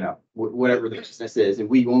 whatever the business is, and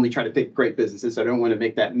we only try to pick great businesses. So I don't want to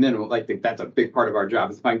make that minimal. Like that's a big part of our job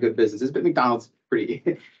is to find good businesses, but McDonald's pretty,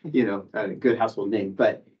 a good household name,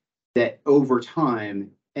 but that over time,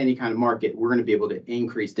 any kind of market, we're going to be able to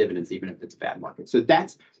increase dividends, even if it's a bad market. So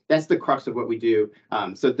that's the crux of what we do.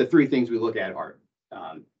 So the three things we look at are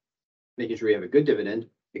making sure we have a good dividend,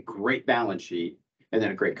 a great balance sheet, and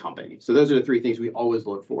then a great company. So those are the three things we always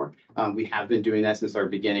look for. We have been doing that since our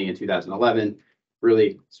beginning in 2011.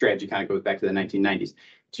 Really, strategy kind of goes back to the 1990s.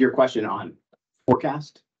 To your question on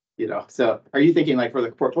forecast, so are you thinking like for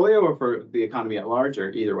the portfolio or for the economy at large,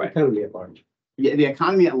 or either way? Economy at large. Yeah, the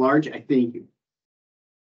economy at large, I think.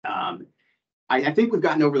 I think we've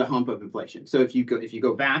gotten over the hump of inflation. So if you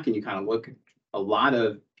go back and you kind of look, a lot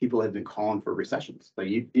of people have been calling for recessions.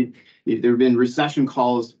 Like there have been recession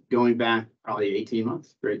calls going back probably 18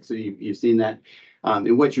 months, right? So you've seen that,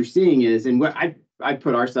 and what you're seeing is, and what I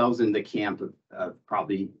put ourselves in the camp of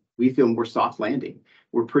probably, we feel more soft landing.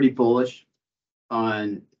 We're pretty bullish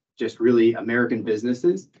on just really American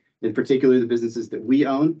businesses, in particular the businesses that we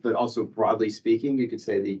own, but also broadly speaking, you could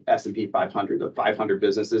say the S&P 500, the 500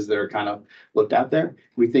 businesses that are kind of looked out there.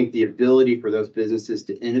 We think the ability for those businesses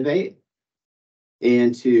to innovate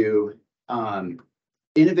and to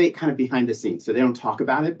innovate kind of behind the scenes. So they don't talk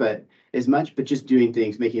about it, but just doing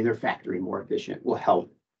things, making their factory more efficient will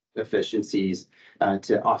help efficiencies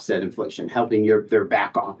to offset inflation, helping their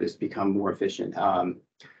back office become more efficient.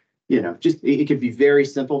 It could be very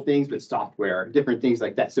simple things, but software, different things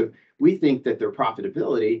like that. So we think that their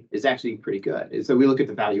profitability is actually pretty good. And so we look at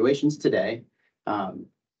the valuations today.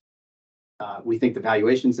 We think the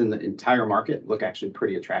valuations in the entire market look actually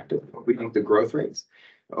pretty attractive. We think the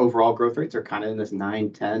overall growth rates are kind of in this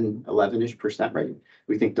 9, 10, 11-ish% rate.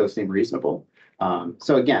 We think those seem reasonable.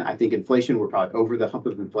 So again, I think inflation, we're probably over the hump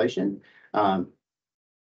of inflation.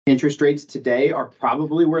 Interest rates today are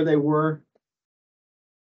probably where they were.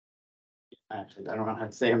 Actually, I don't know how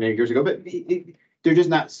to say how many years ago, but they're just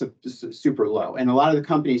not super low. And a lot of the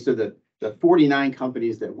companies, so the 49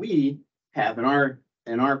 companies that we have in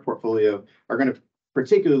our portfolio are going to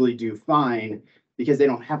particularly do fine because they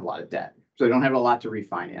don't have a lot of debt. So they don't have a lot to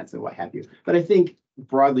refinance and what have you. But I think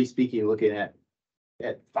broadly speaking, looking at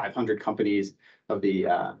 500 companies of the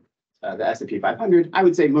S&P 500, I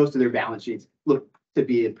would say most of their balance sheets look to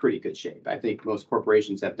be in pretty good shape. I think most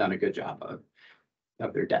corporations have done a good job of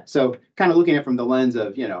their debt. So kind of looking at it from the lens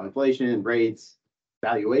of, inflation, rates,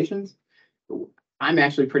 valuations, I'm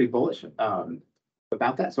actually pretty bullish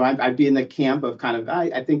about that. So I'd be in the camp of kind of,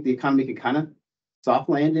 I think the economy can kind of soft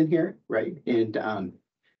land in here, right? And,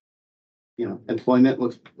 employment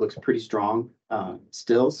looks pretty strong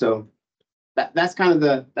still. So that's kind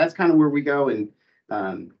of where we go. And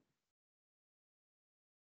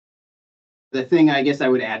the thing I guess I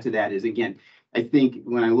would add to that is, again, I think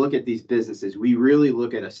when I look at these businesses, we really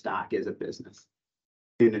look at a stock as a business.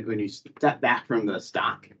 And when you step back from the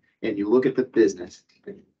stock and you look at the business,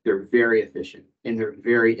 they're very efficient and they're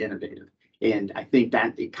very innovative. And I think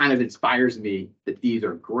that it kind of inspires me that these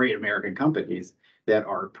are great American companies that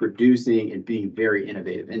are producing and being very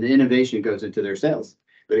innovative. And the innovation goes into their sales,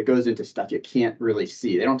 but it goes into stuff you can't really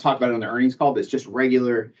see. They don't talk about it on their earnings call, but it's just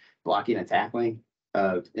regular blocking and tackling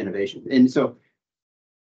of innovation. And so,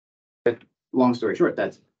 long story short,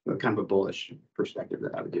 that's kind of a bullish perspective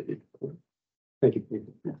that I would give you. Thank you.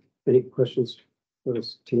 Any questions for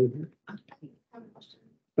this team here?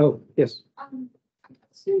 Oh, yes.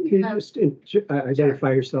 Can you just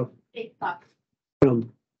identify yourself Kate Buck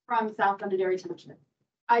from? from South Londonderry Township.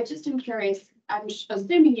 I just am curious, I'm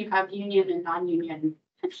assuming you have union and non-union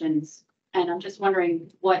pensions, and I'm just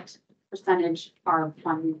wondering what percentage are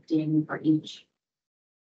funding for each?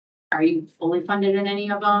 Are you fully funded in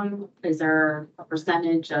any of them? Is there a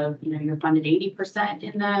percentage of, you're funded 80%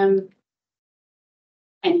 in them?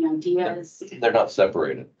 Any ideas? They're not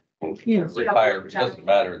separated. Yeah. Retire, it doesn't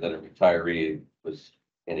matter that a retiree was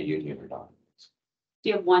in a union or not. Do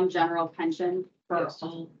you have one general pension for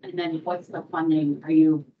all? And then what's the funding? Are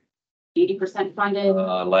you 80% funded?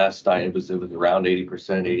 Last time it was around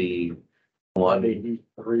 80%, 81.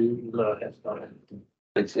 83,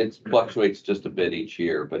 It fluctuates just a bit each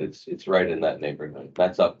year, but it's right in that neighborhood.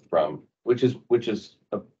 That's up from, which is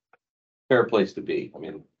a fair place to be. I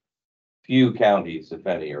mean, few counties, if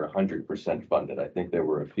any, are 100% funded. I think there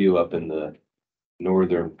were a few up in the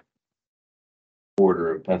northern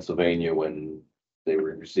border of Pennsylvania when they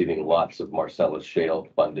were receiving lots of Marcellus shale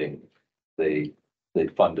funding. They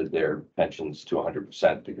funded their pensions to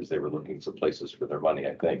 100% because they were looking for places for their money,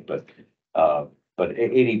 I think. But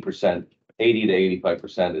 80%, 80 to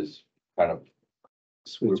 85% is kind of,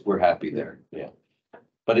 we're happy there. Yeah.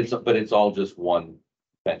 But it's all just one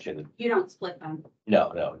pension. You don't split them.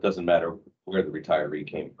 No, it doesn't matter where the retiree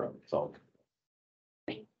came from. It's all.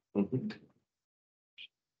 Mhm.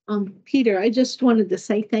 Peter, I just wanted to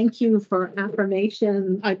say thank you for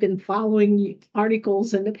affirmation. I've been following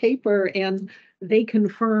articles in the paper and they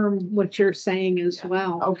confirm what you're saying as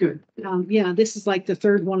well. Oh, good. Yeah, this is like the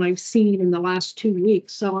third one I've seen in the last 2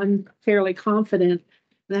 weeks, so I'm fairly confident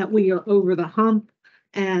that we are over the hump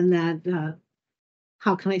and that,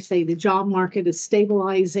 how can I say, the job market is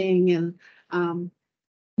stabilizing and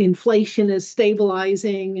inflation is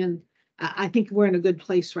stabilizing, and I think we're in a good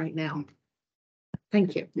place right now.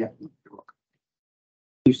 Thank you. Yeah.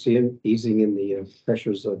 You see him easing in the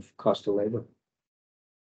pressures of cost of labor?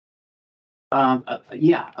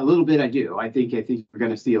 Yeah, a little bit I do. I think we're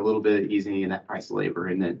gonna see a little bit of easing in that price of labor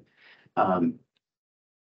and then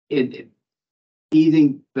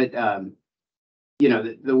easing, but the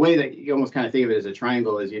way that you almost kind of think of it as a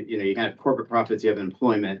triangle is you kind of corporate profits, you have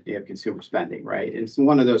employment, you have consumer spending, right? And so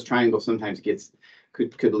one of those triangles sometimes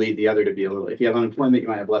could lead the other to be a little, if you have unemployment, you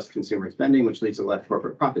might have less consumer spending, which leads to less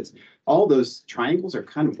corporate profits. All those triangles are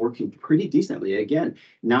kind of working pretty decently. Again,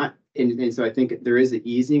 and so I think there is an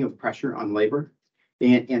easing of pressure on labor.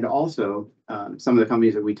 And also some of the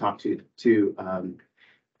companies that we talk to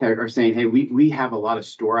are saying, hey, we have a lot of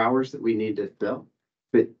store hours that we need to fill,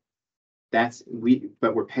 but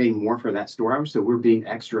we're paying more for that store hours. So we're being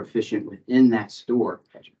extra efficient within that store.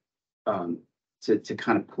 To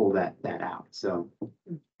kind of pull that out. So,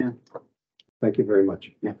 yeah. Thank you very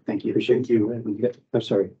much. Yeah, thank you. Appreciate you. I'm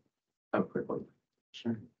sorry. Oh, quickly.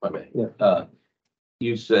 Sure. I may. Yeah.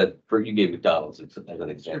 You said, you gave McDonald's as an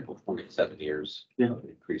example, 47 years. Yeah.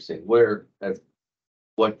 Increasing. At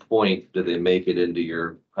what point do they make it into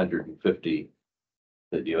your 150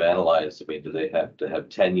 that you analyze? I mean, do they have to have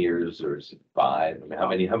 10 years or is it 5? I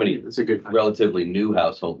mean, how many That's a good question. relatively new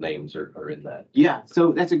household names are in that? Yeah,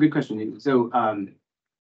 so that's a good question. So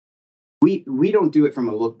we don't do it from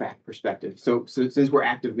a look back perspective. So since we're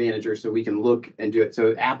active managers, so we can look and do it.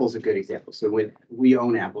 So Apple's a good example. So when we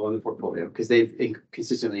own Apple in the portfolio because they've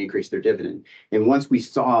consistently increased their dividend. And once we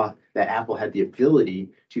saw that Apple had the ability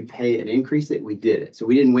to pay an increase, that we did it. So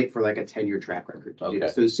we didn't wait for like a 10-year track record to do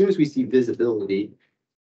it. So as soon as we see visibility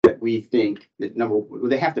that we think that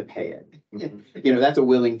they have to pay it. That's a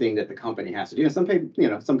willing thing that the company has to do.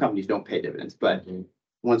 And some companies don't pay dividends, but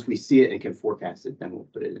once we see it and can forecast it, then we'll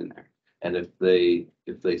put it in there. And if they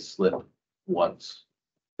slip once,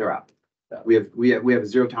 They're out. We have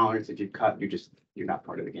zero tolerance. If you cut, you're not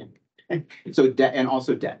part of the game. So debt, and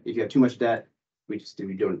also debt. If you have too much debt,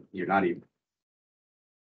 you're not even.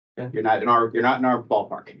 Yeah. You're not in our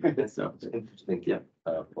ballpark. So interesting. Yeah.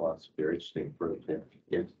 Philosophy, very interesting approach.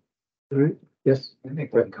 Yeah. All right. Yes. I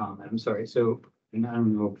make one comment. I'm sorry. So, and I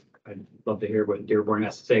don't know, I'd love to hear what Dearborn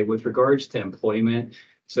has to say with regards to employment.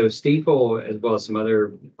 So Stifel, as well as some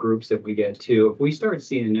other groups that we get to, if we start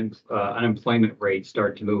seeing an unemployment rate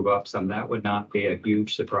start to move up some, that would not be a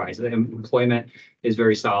huge surprise. The employment is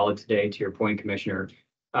very solid today, to your point, Commissioner.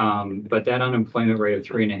 But that unemployment rate of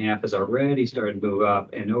 3.5 has already started to move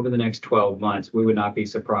up. And over the next 12 months, we would not be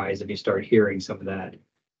surprised if you start hearing some of that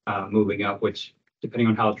moving up, which depending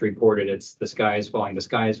on how it's reported, it's the sky is falling, the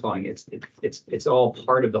sky is falling. It's all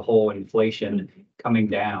part of the whole inflation coming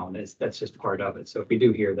down. That's just part of it. So if we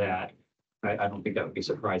do hear that, I don't think that would be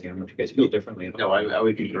surprising. I don't know if you guys feel differently. No, I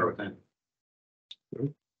would concur with that.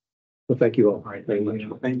 Well, thank you all. All right, very thank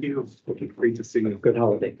much. Thank you. Great to see you. Good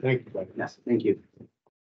holiday. Thank you. Yes, thank you.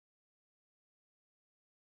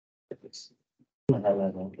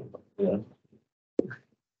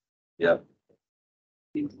 Yeah.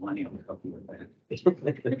 Millennial helping with that.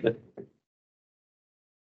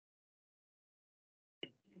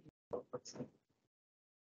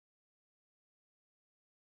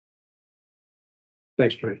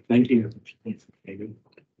 Thanks, Brian. Thank you.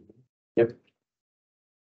 Yep.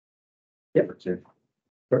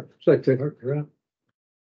 So to her out.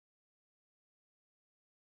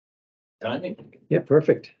 Yeah,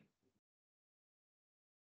 perfect.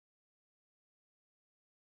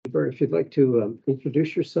 Bert, if you'd like to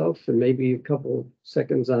introduce yourself and maybe a couple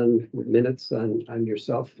seconds on minutes on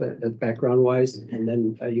yourself, background wise, and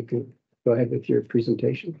then you can go ahead with your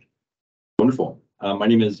presentation. Wonderful. My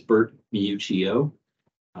name is Bert Miuccio.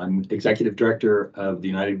 I'm Executive Director of the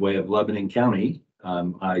United Way of Lebanon County.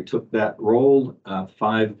 I took that role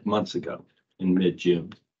 5 months ago in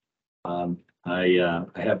mid-June. I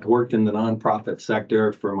have worked in the nonprofit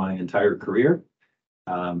sector for my entire career.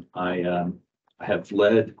 I have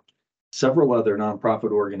led several other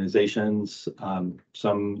nonprofit organizations,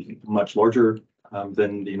 some much larger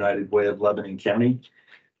than the United Way of Lebanon County.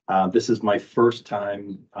 This is my first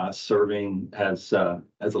time serving as a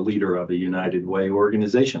leader of a United Way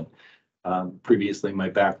organization. Previously, my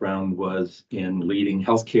background was in leading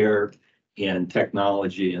healthcare and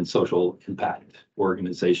technology and social impact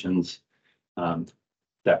organizations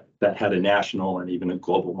that had a national and even a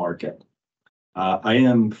global market. I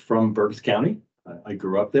am from Berks County. I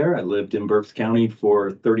grew up there. I lived in Berks County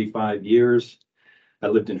for 35 years. I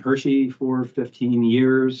lived in Hershey for 15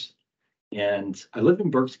 years. And I live in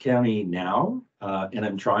Berks County now, and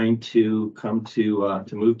I'm trying to come to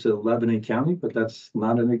move to Lebanon County, but that's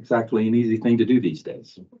not exactly an easy thing to do these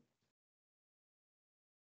days.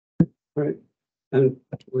 All right. And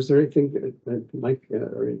was there anything that Mike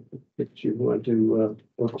or that you want to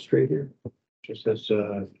orchestrate here? Just as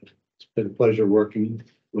it's been a pleasure working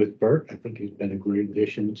with Bert. I think he's been a great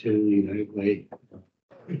addition to the United Way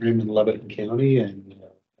program in Lebanon County, and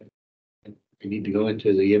we need to go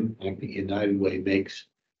into the impact the United Way makes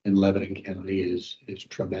in Lebanon County is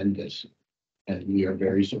tremendous. And we are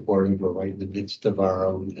very supportive. We're right in the midst of our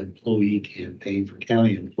own employee campaign for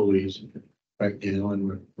county employees right now,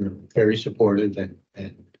 and we're very supportive and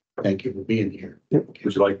thank you for being here. Would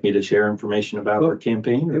you like me to share information about our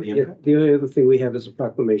campaign? Or The only other thing we have is a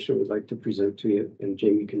proclamation we'd like to present to you, and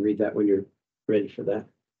Jamie, you can read that when you're ready for that.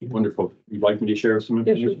 Wonderful. You'd like me to share some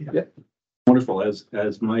Yeah, information? sure. Yeah. Wonderful.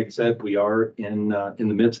 As Mike said, we are in the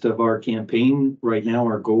midst of our campaign right now.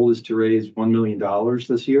 Our goal is to raise $1 million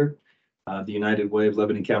this year. The United Way of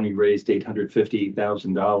Lebanon County raised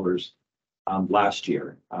 $850,000 last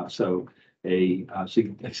year. So a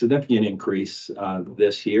significant increase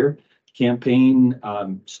this year. Campaign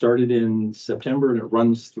started in September and it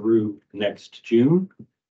runs through next June.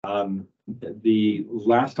 The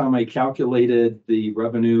last time I calculated the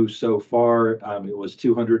revenue so far, it was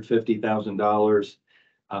 $250,000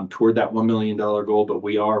 toward that $1 million goal, but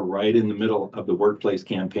we are right in the middle of the workplace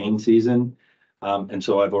campaign season. And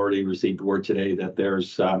so I've already received word today that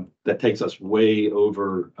there's that takes us way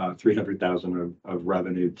over 300,000 of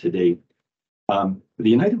revenue to date. The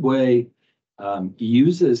United Way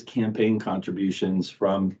uses campaign contributions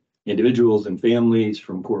from individuals and families,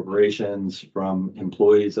 from corporations, from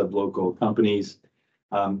employees of local companies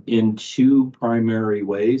in two primary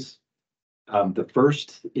ways. The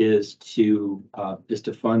first is to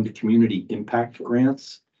fund community impact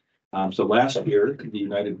grants. So last year, the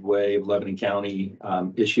United Way of Lebanon County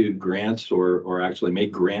issued grants or actually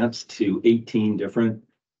made grants to 18 different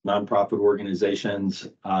nonprofit organizations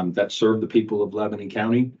that serve the people of Lebanon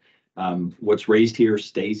County. What's raised here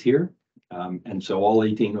stays here. And so all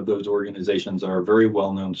 18 of those organizations are very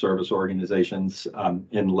well-known service organizations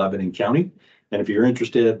in Lebanon County. And if you're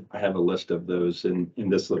interested, I have a list of those in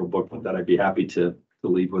this little booklet that I'd be happy to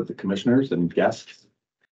leave with the commissioners and guests.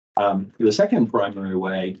 The second primary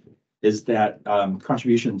way is that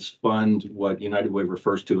contributions fund what United Way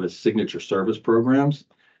refers to as signature service programs.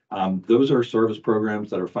 Those are service programs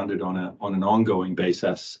that are funded on an ongoing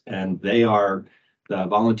basis, and they are the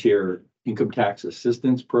volunteer income tax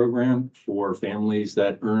assistance program for families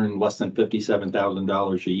that earn less than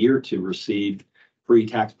 $57,000 a year to receive free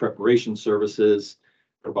tax preparation services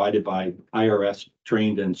provided by IRS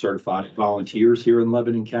trained and certified volunteers here in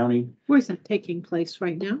Lebanon County. Where's that taking place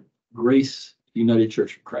right now? Grace United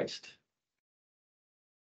Church of Christ.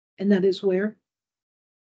 And that is where?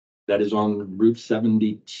 That is on Route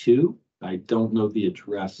 72. I don't know the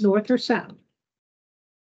address. North or south?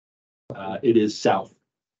 It is south.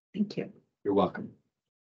 Thank you. You're welcome.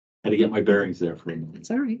 Had to get my bearings there for a minute.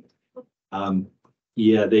 It's all right.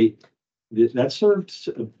 Yeah, that served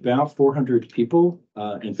about 400 people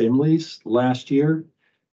and families last year,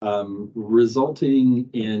 resulting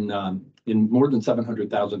in more than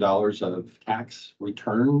 $700,000 of tax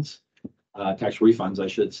returns, tax refunds, I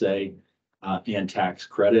should say, and tax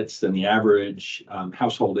credits. And the average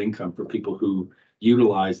household income for people who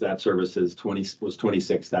utilize that service was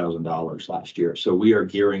 $26,000 last year. So we are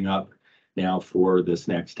gearing up now for this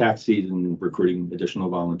next tax season, recruiting additional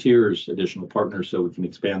volunteers, additional partners, so we can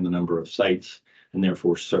expand the number of sites and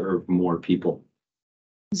therefore serve more people.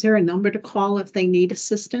 Is there a number to call if they need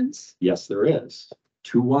assistance? Yes, there is.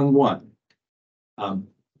 211.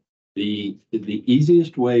 The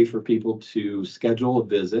easiest way for people to schedule a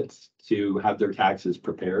visit to have their taxes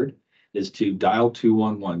prepared is to dial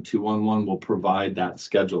 211. 211 will provide that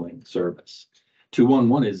scheduling service.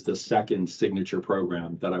 211 is the second signature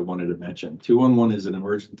program that I wanted to mention. 211 is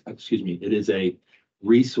it is a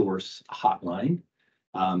resource hotline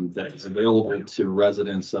that is available to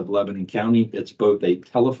residents of Lebanon County. It's both a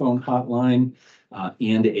telephone hotline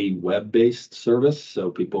and a web-based service,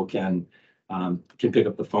 so people can pick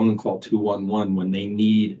up the phone and call 211 when they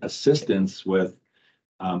need assistance with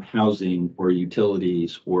housing or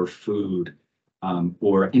utilities or food.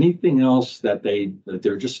 Or anything else that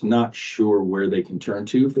they're just not sure where they can turn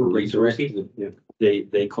to for resources.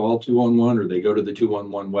 They call 211 or they go to the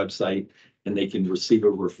 211 website and they can receive a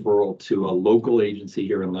referral to a local agency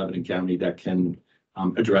here in Lebanon County that can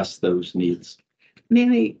address those needs.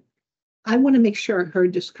 I want to make sure I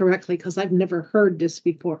heard this correctly because I've never heard this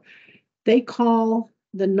before. They call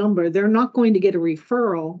the number. They're not going to get a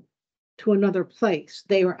referral to another place.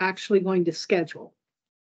 They are actually going to schedule.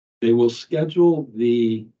 They will schedule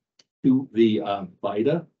the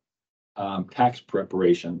VITA tax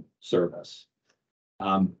preparation service.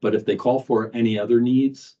 But if they call for any other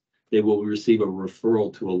needs, they will receive a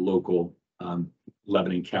referral to a local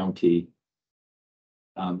Lebanon County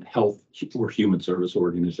health or human service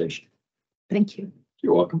organization. Thank you.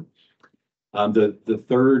 You're welcome. The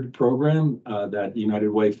third program that United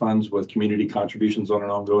Way funds with community contributions on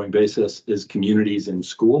an ongoing basis is Communities in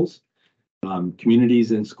Schools.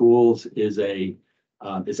 Communities in Schools is a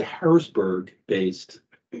Harrisburg-based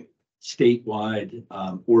statewide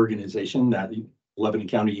organization that Lebanon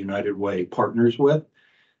County United Way partners with.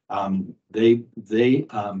 They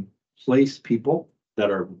place people that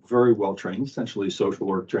are very well trained, essentially social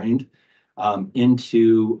work trained,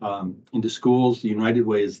 into schools. The United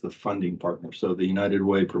Way is the funding partner, so the United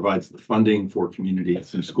Way provides the funding for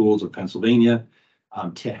Communities in Schools of Pennsylvania.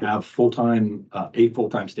 To have a full-time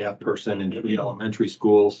staff person in 3 elementary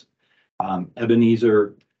schools,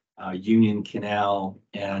 Ebenezer, Union Canal,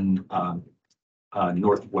 and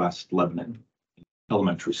Northwest Lebanon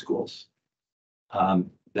elementary schools.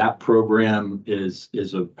 That program is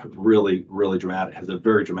a really dramatic, has a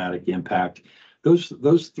very dramatic impact.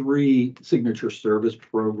 Those 3 signature service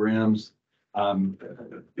programs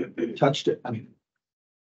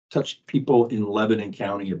touched people in Lebanon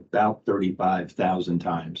County about 35,000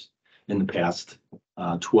 times in the past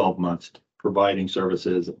 12 months, providing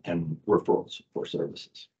services and referrals for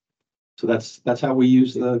services. So that's how we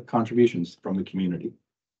use the contributions from the community.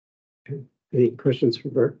 Any questions for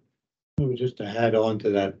Bert? Just to add on to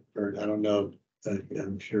that, Bert, I don't know,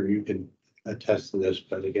 I'm sure you can attest to this,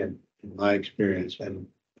 but again, in my experience, I've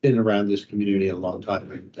been around this community a long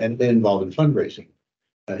time and been involved in fundraising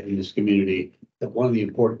in this community, that one of the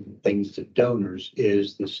important things to donors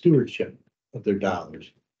is the stewardship of their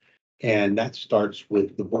dollars. And that starts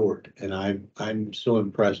with the board. And I'm so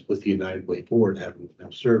impressed with the United Way board, having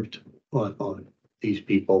served on these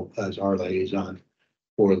people as our liaison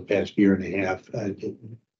for the past year and a half.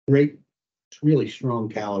 Great, really strong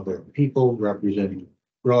caliber of people representing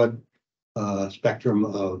broad spectrum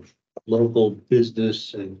of local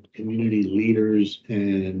business and community leaders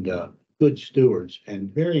and good stewards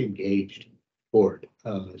and very engaged board.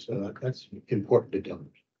 So that's important to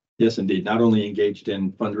donors. Yes, indeed. Not only engaged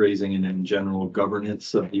in fundraising and in general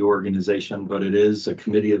governance of the organization, but it is a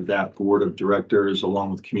committee of that board of directors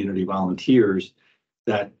along with community volunteers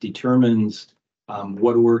that determines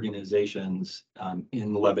what organizations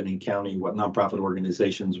in Lebanon County, what nonprofit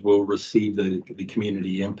organizations will receive the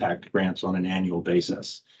community impact grants on an annual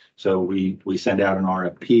basis. So we send out an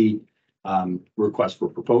RFP, request for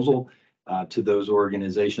proposal, to those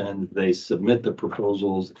organizations. They submit the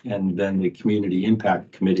proposals, and then the Community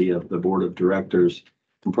Impact Committee of the Board of Directors,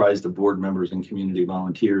 comprised of board members and community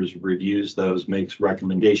volunteers, reviews those, makes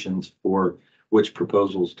recommendations for which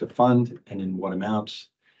proposals to fund and in what amounts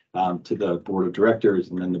to the Board of Directors,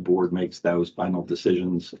 and then the board makes those final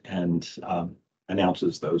decisions and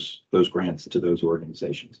announces those grants to those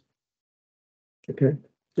organizations. Okay,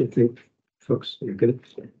 I think folks, you're good.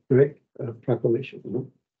 All right, proclamation.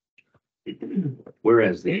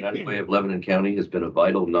 Whereas the United Way of Lebanon County has been a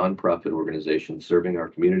vital nonprofit organization serving our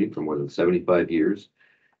community for more than 75 years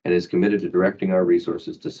and is committed to directing our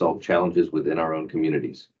resources to solve challenges within our own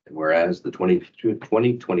communities. And whereas the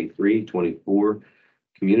 2023-24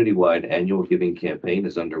 community-wide annual giving campaign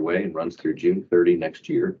is underway and runs through June 30 next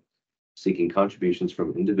year, seeking contributions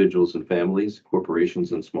from individuals and families,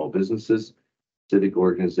 corporations and small businesses, civic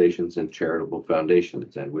organizations, and charitable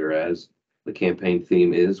foundations. And whereas the campaign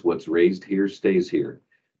theme is "What's raised here stays here,"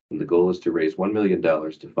 and the goal is to raise $1 million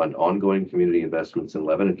to fund ongoing community investments in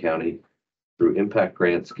Lebanon County through impact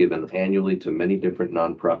grants given annually to many different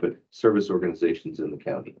nonprofit service organizations in the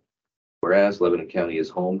county. Whereas Lebanon County is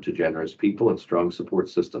home to generous people and strong support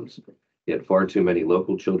systems, yet far too many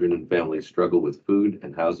local children and families struggle with food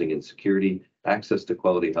and housing insecurity, access to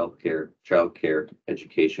quality health care, child care,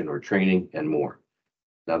 education or training, and more.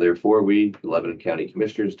 Now, therefore, we, the Lebanon County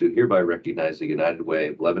Commissioners, do hereby recognize the United Way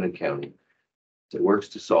of Lebanon County that works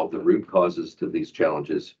to solve the root causes to these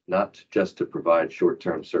challenges, not just to provide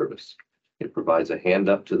short-term service. It provides a hand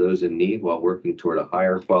up to those in need while working toward a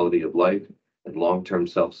higher quality of life and long-term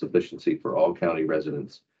self-sufficiency for all county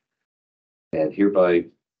residents. And hereby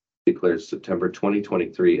declares September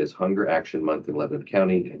 2023 as Hunger Action Month in Lebanon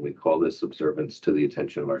County, and we call this observance to the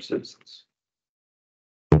attention of our citizens.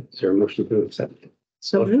 Is there a motion to accept?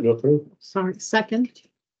 So Motion to approve. sorry, second.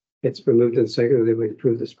 It's been moved and seconded that we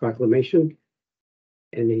approve this proclamation.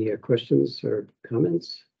 Any questions or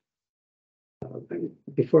comments?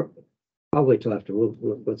 Before, I'll wait till after.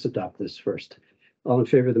 Let's adopt this first. All in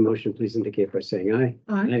favor of the motion, please indicate by saying aye.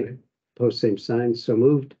 Aye. Post same sign, so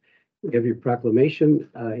moved. We have your proclamation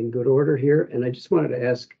in good order here. And I just wanted to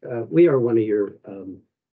ask, we are one of your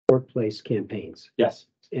workplace campaigns. Yes.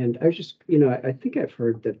 And I was just, I think I've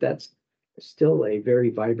heard that that's still a very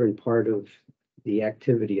vibrant part of the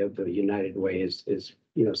activity of the United Way is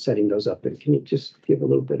setting those up. And can you just give a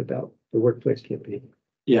little bit about the workplace campaign?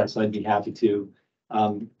 Yes, I'd be happy to.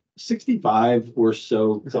 65 or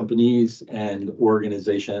so companies and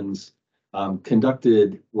organizations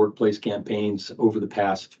conducted workplace campaigns over the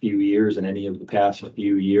past few years and any of the past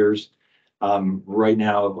few years. Right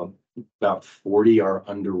now, about 40 are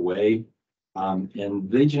underway.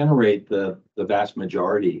 And they generate the vast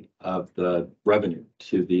majority of the revenue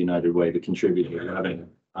to the United Way, the contributing revenue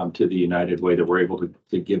to the United Way that we're able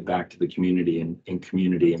to give back to the community in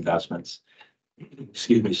community investments.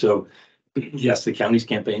 Excuse me. So yes, the county's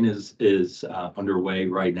campaign is underway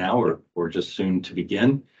right now or just soon to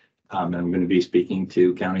begin. And I'm going to be speaking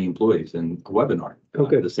to county employees in a webinar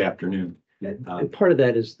this afternoon. And part of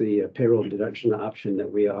that is the payroll deduction option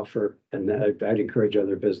that we offer, and I'd encourage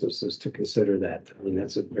other businesses to consider that. I mean,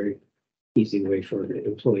 that's a very easy way for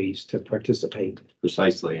employees to participate.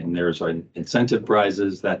 Precisely, and there's incentive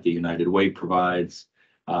prizes that the United Way provides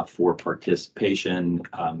for participation.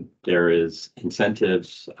 There is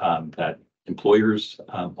incentives that employers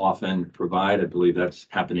often provide. I believe that's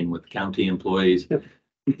happening with county employees. Yep.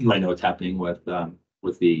 I know it's happening with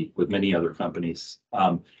many other companies.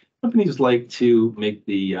 Companies like to make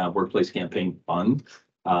the workplace campaign fun,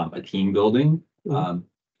 a team building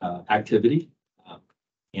activity,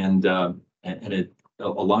 and a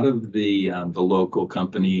lot of the local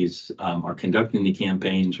companies are conducting the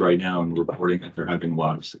campaigns right now and reporting that they're having a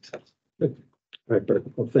lot of success. Good. All right, Bert.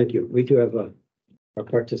 Well, thank you. We do have our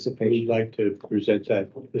participation. We'd like to present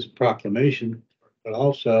this proclamation, but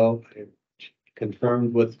also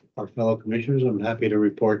confirmed with our fellow commissioners. I'm happy to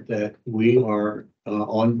report that we are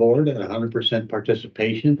on board at 100%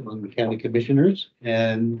 participation among the county commissioners,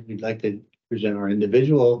 and we'd like to present our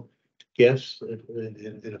individual gifts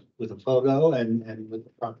with a photo and with the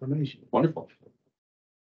proclamation. Wonderful.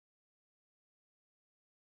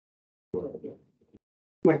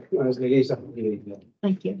 Mike, as liaison,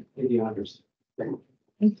 Thank you. the honors. Thank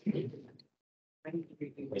you.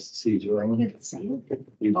 See you around.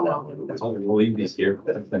 We'll leave these here.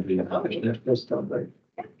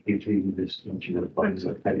 You treat this, don't you know, finds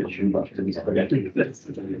a package shoe box and he's forgot to do this.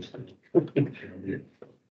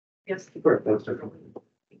 Yes.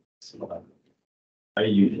 I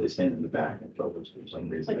usually stand in the back and focus for some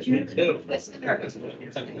reason. But you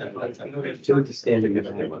Two to standing in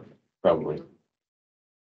the Probably.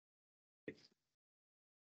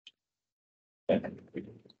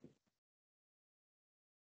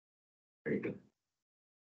 Very good.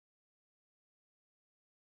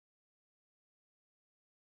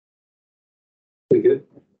 We good?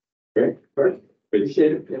 Great, perfect.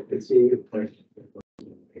 Appreciate it. Good to see you.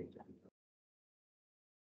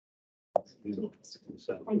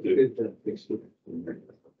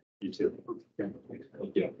 You too.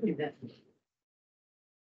 Yeah.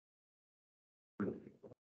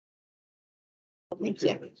 Thank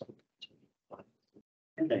you.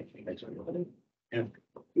 Okay, thanks, everybody. Yeah,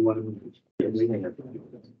 you want to?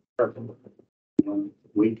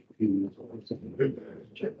 Wait.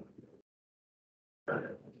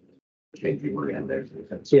 Maybe we're in there.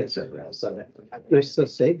 Yes. Nice to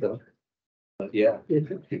say though. Yeah, Yeah.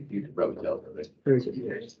 you could probably tell. Right? Very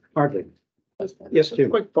good. Hardly. Yes, Just a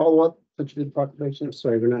Jim. quick follow-up, since you did proclamation. I'm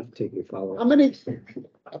sorry, we're not taking follow. How many,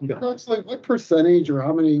 approximately what percentage or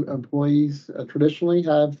how many employees traditionally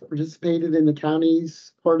have participated in the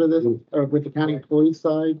county's part of this, or with the county employee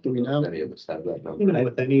side? Do we know? Many of us have that number. You know,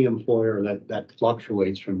 with any employer that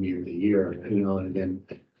fluctuates from year to year, you know, and again,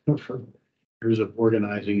 for years of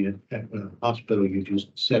organizing it at a hospital, you just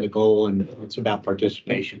set a goal and it's about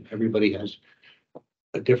participation. Everybody has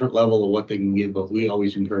a different level of what they can give, but we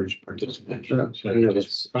always encourage participation. So you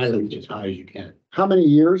just try to reach as high as you can. How many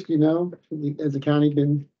years, do you know, has the county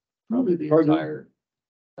been? Probably the Pardon? entire,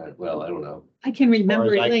 well, I don't know. I can remember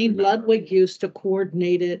as I can Elaine remember. Ludwig used to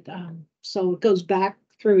coordinate it. So it goes back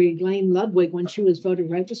through Elaine Ludwig when she was voter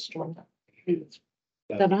registrar.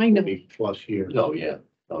 That I know. 40+ years. Oh, yeah.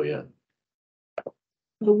 Oh, yeah.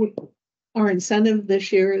 Our incentive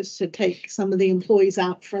this year is to take some of the employees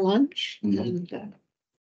out for lunch Mhm. and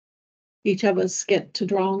each of us get to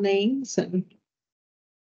draw names and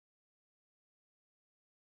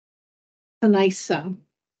a nice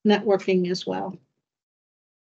networking as well.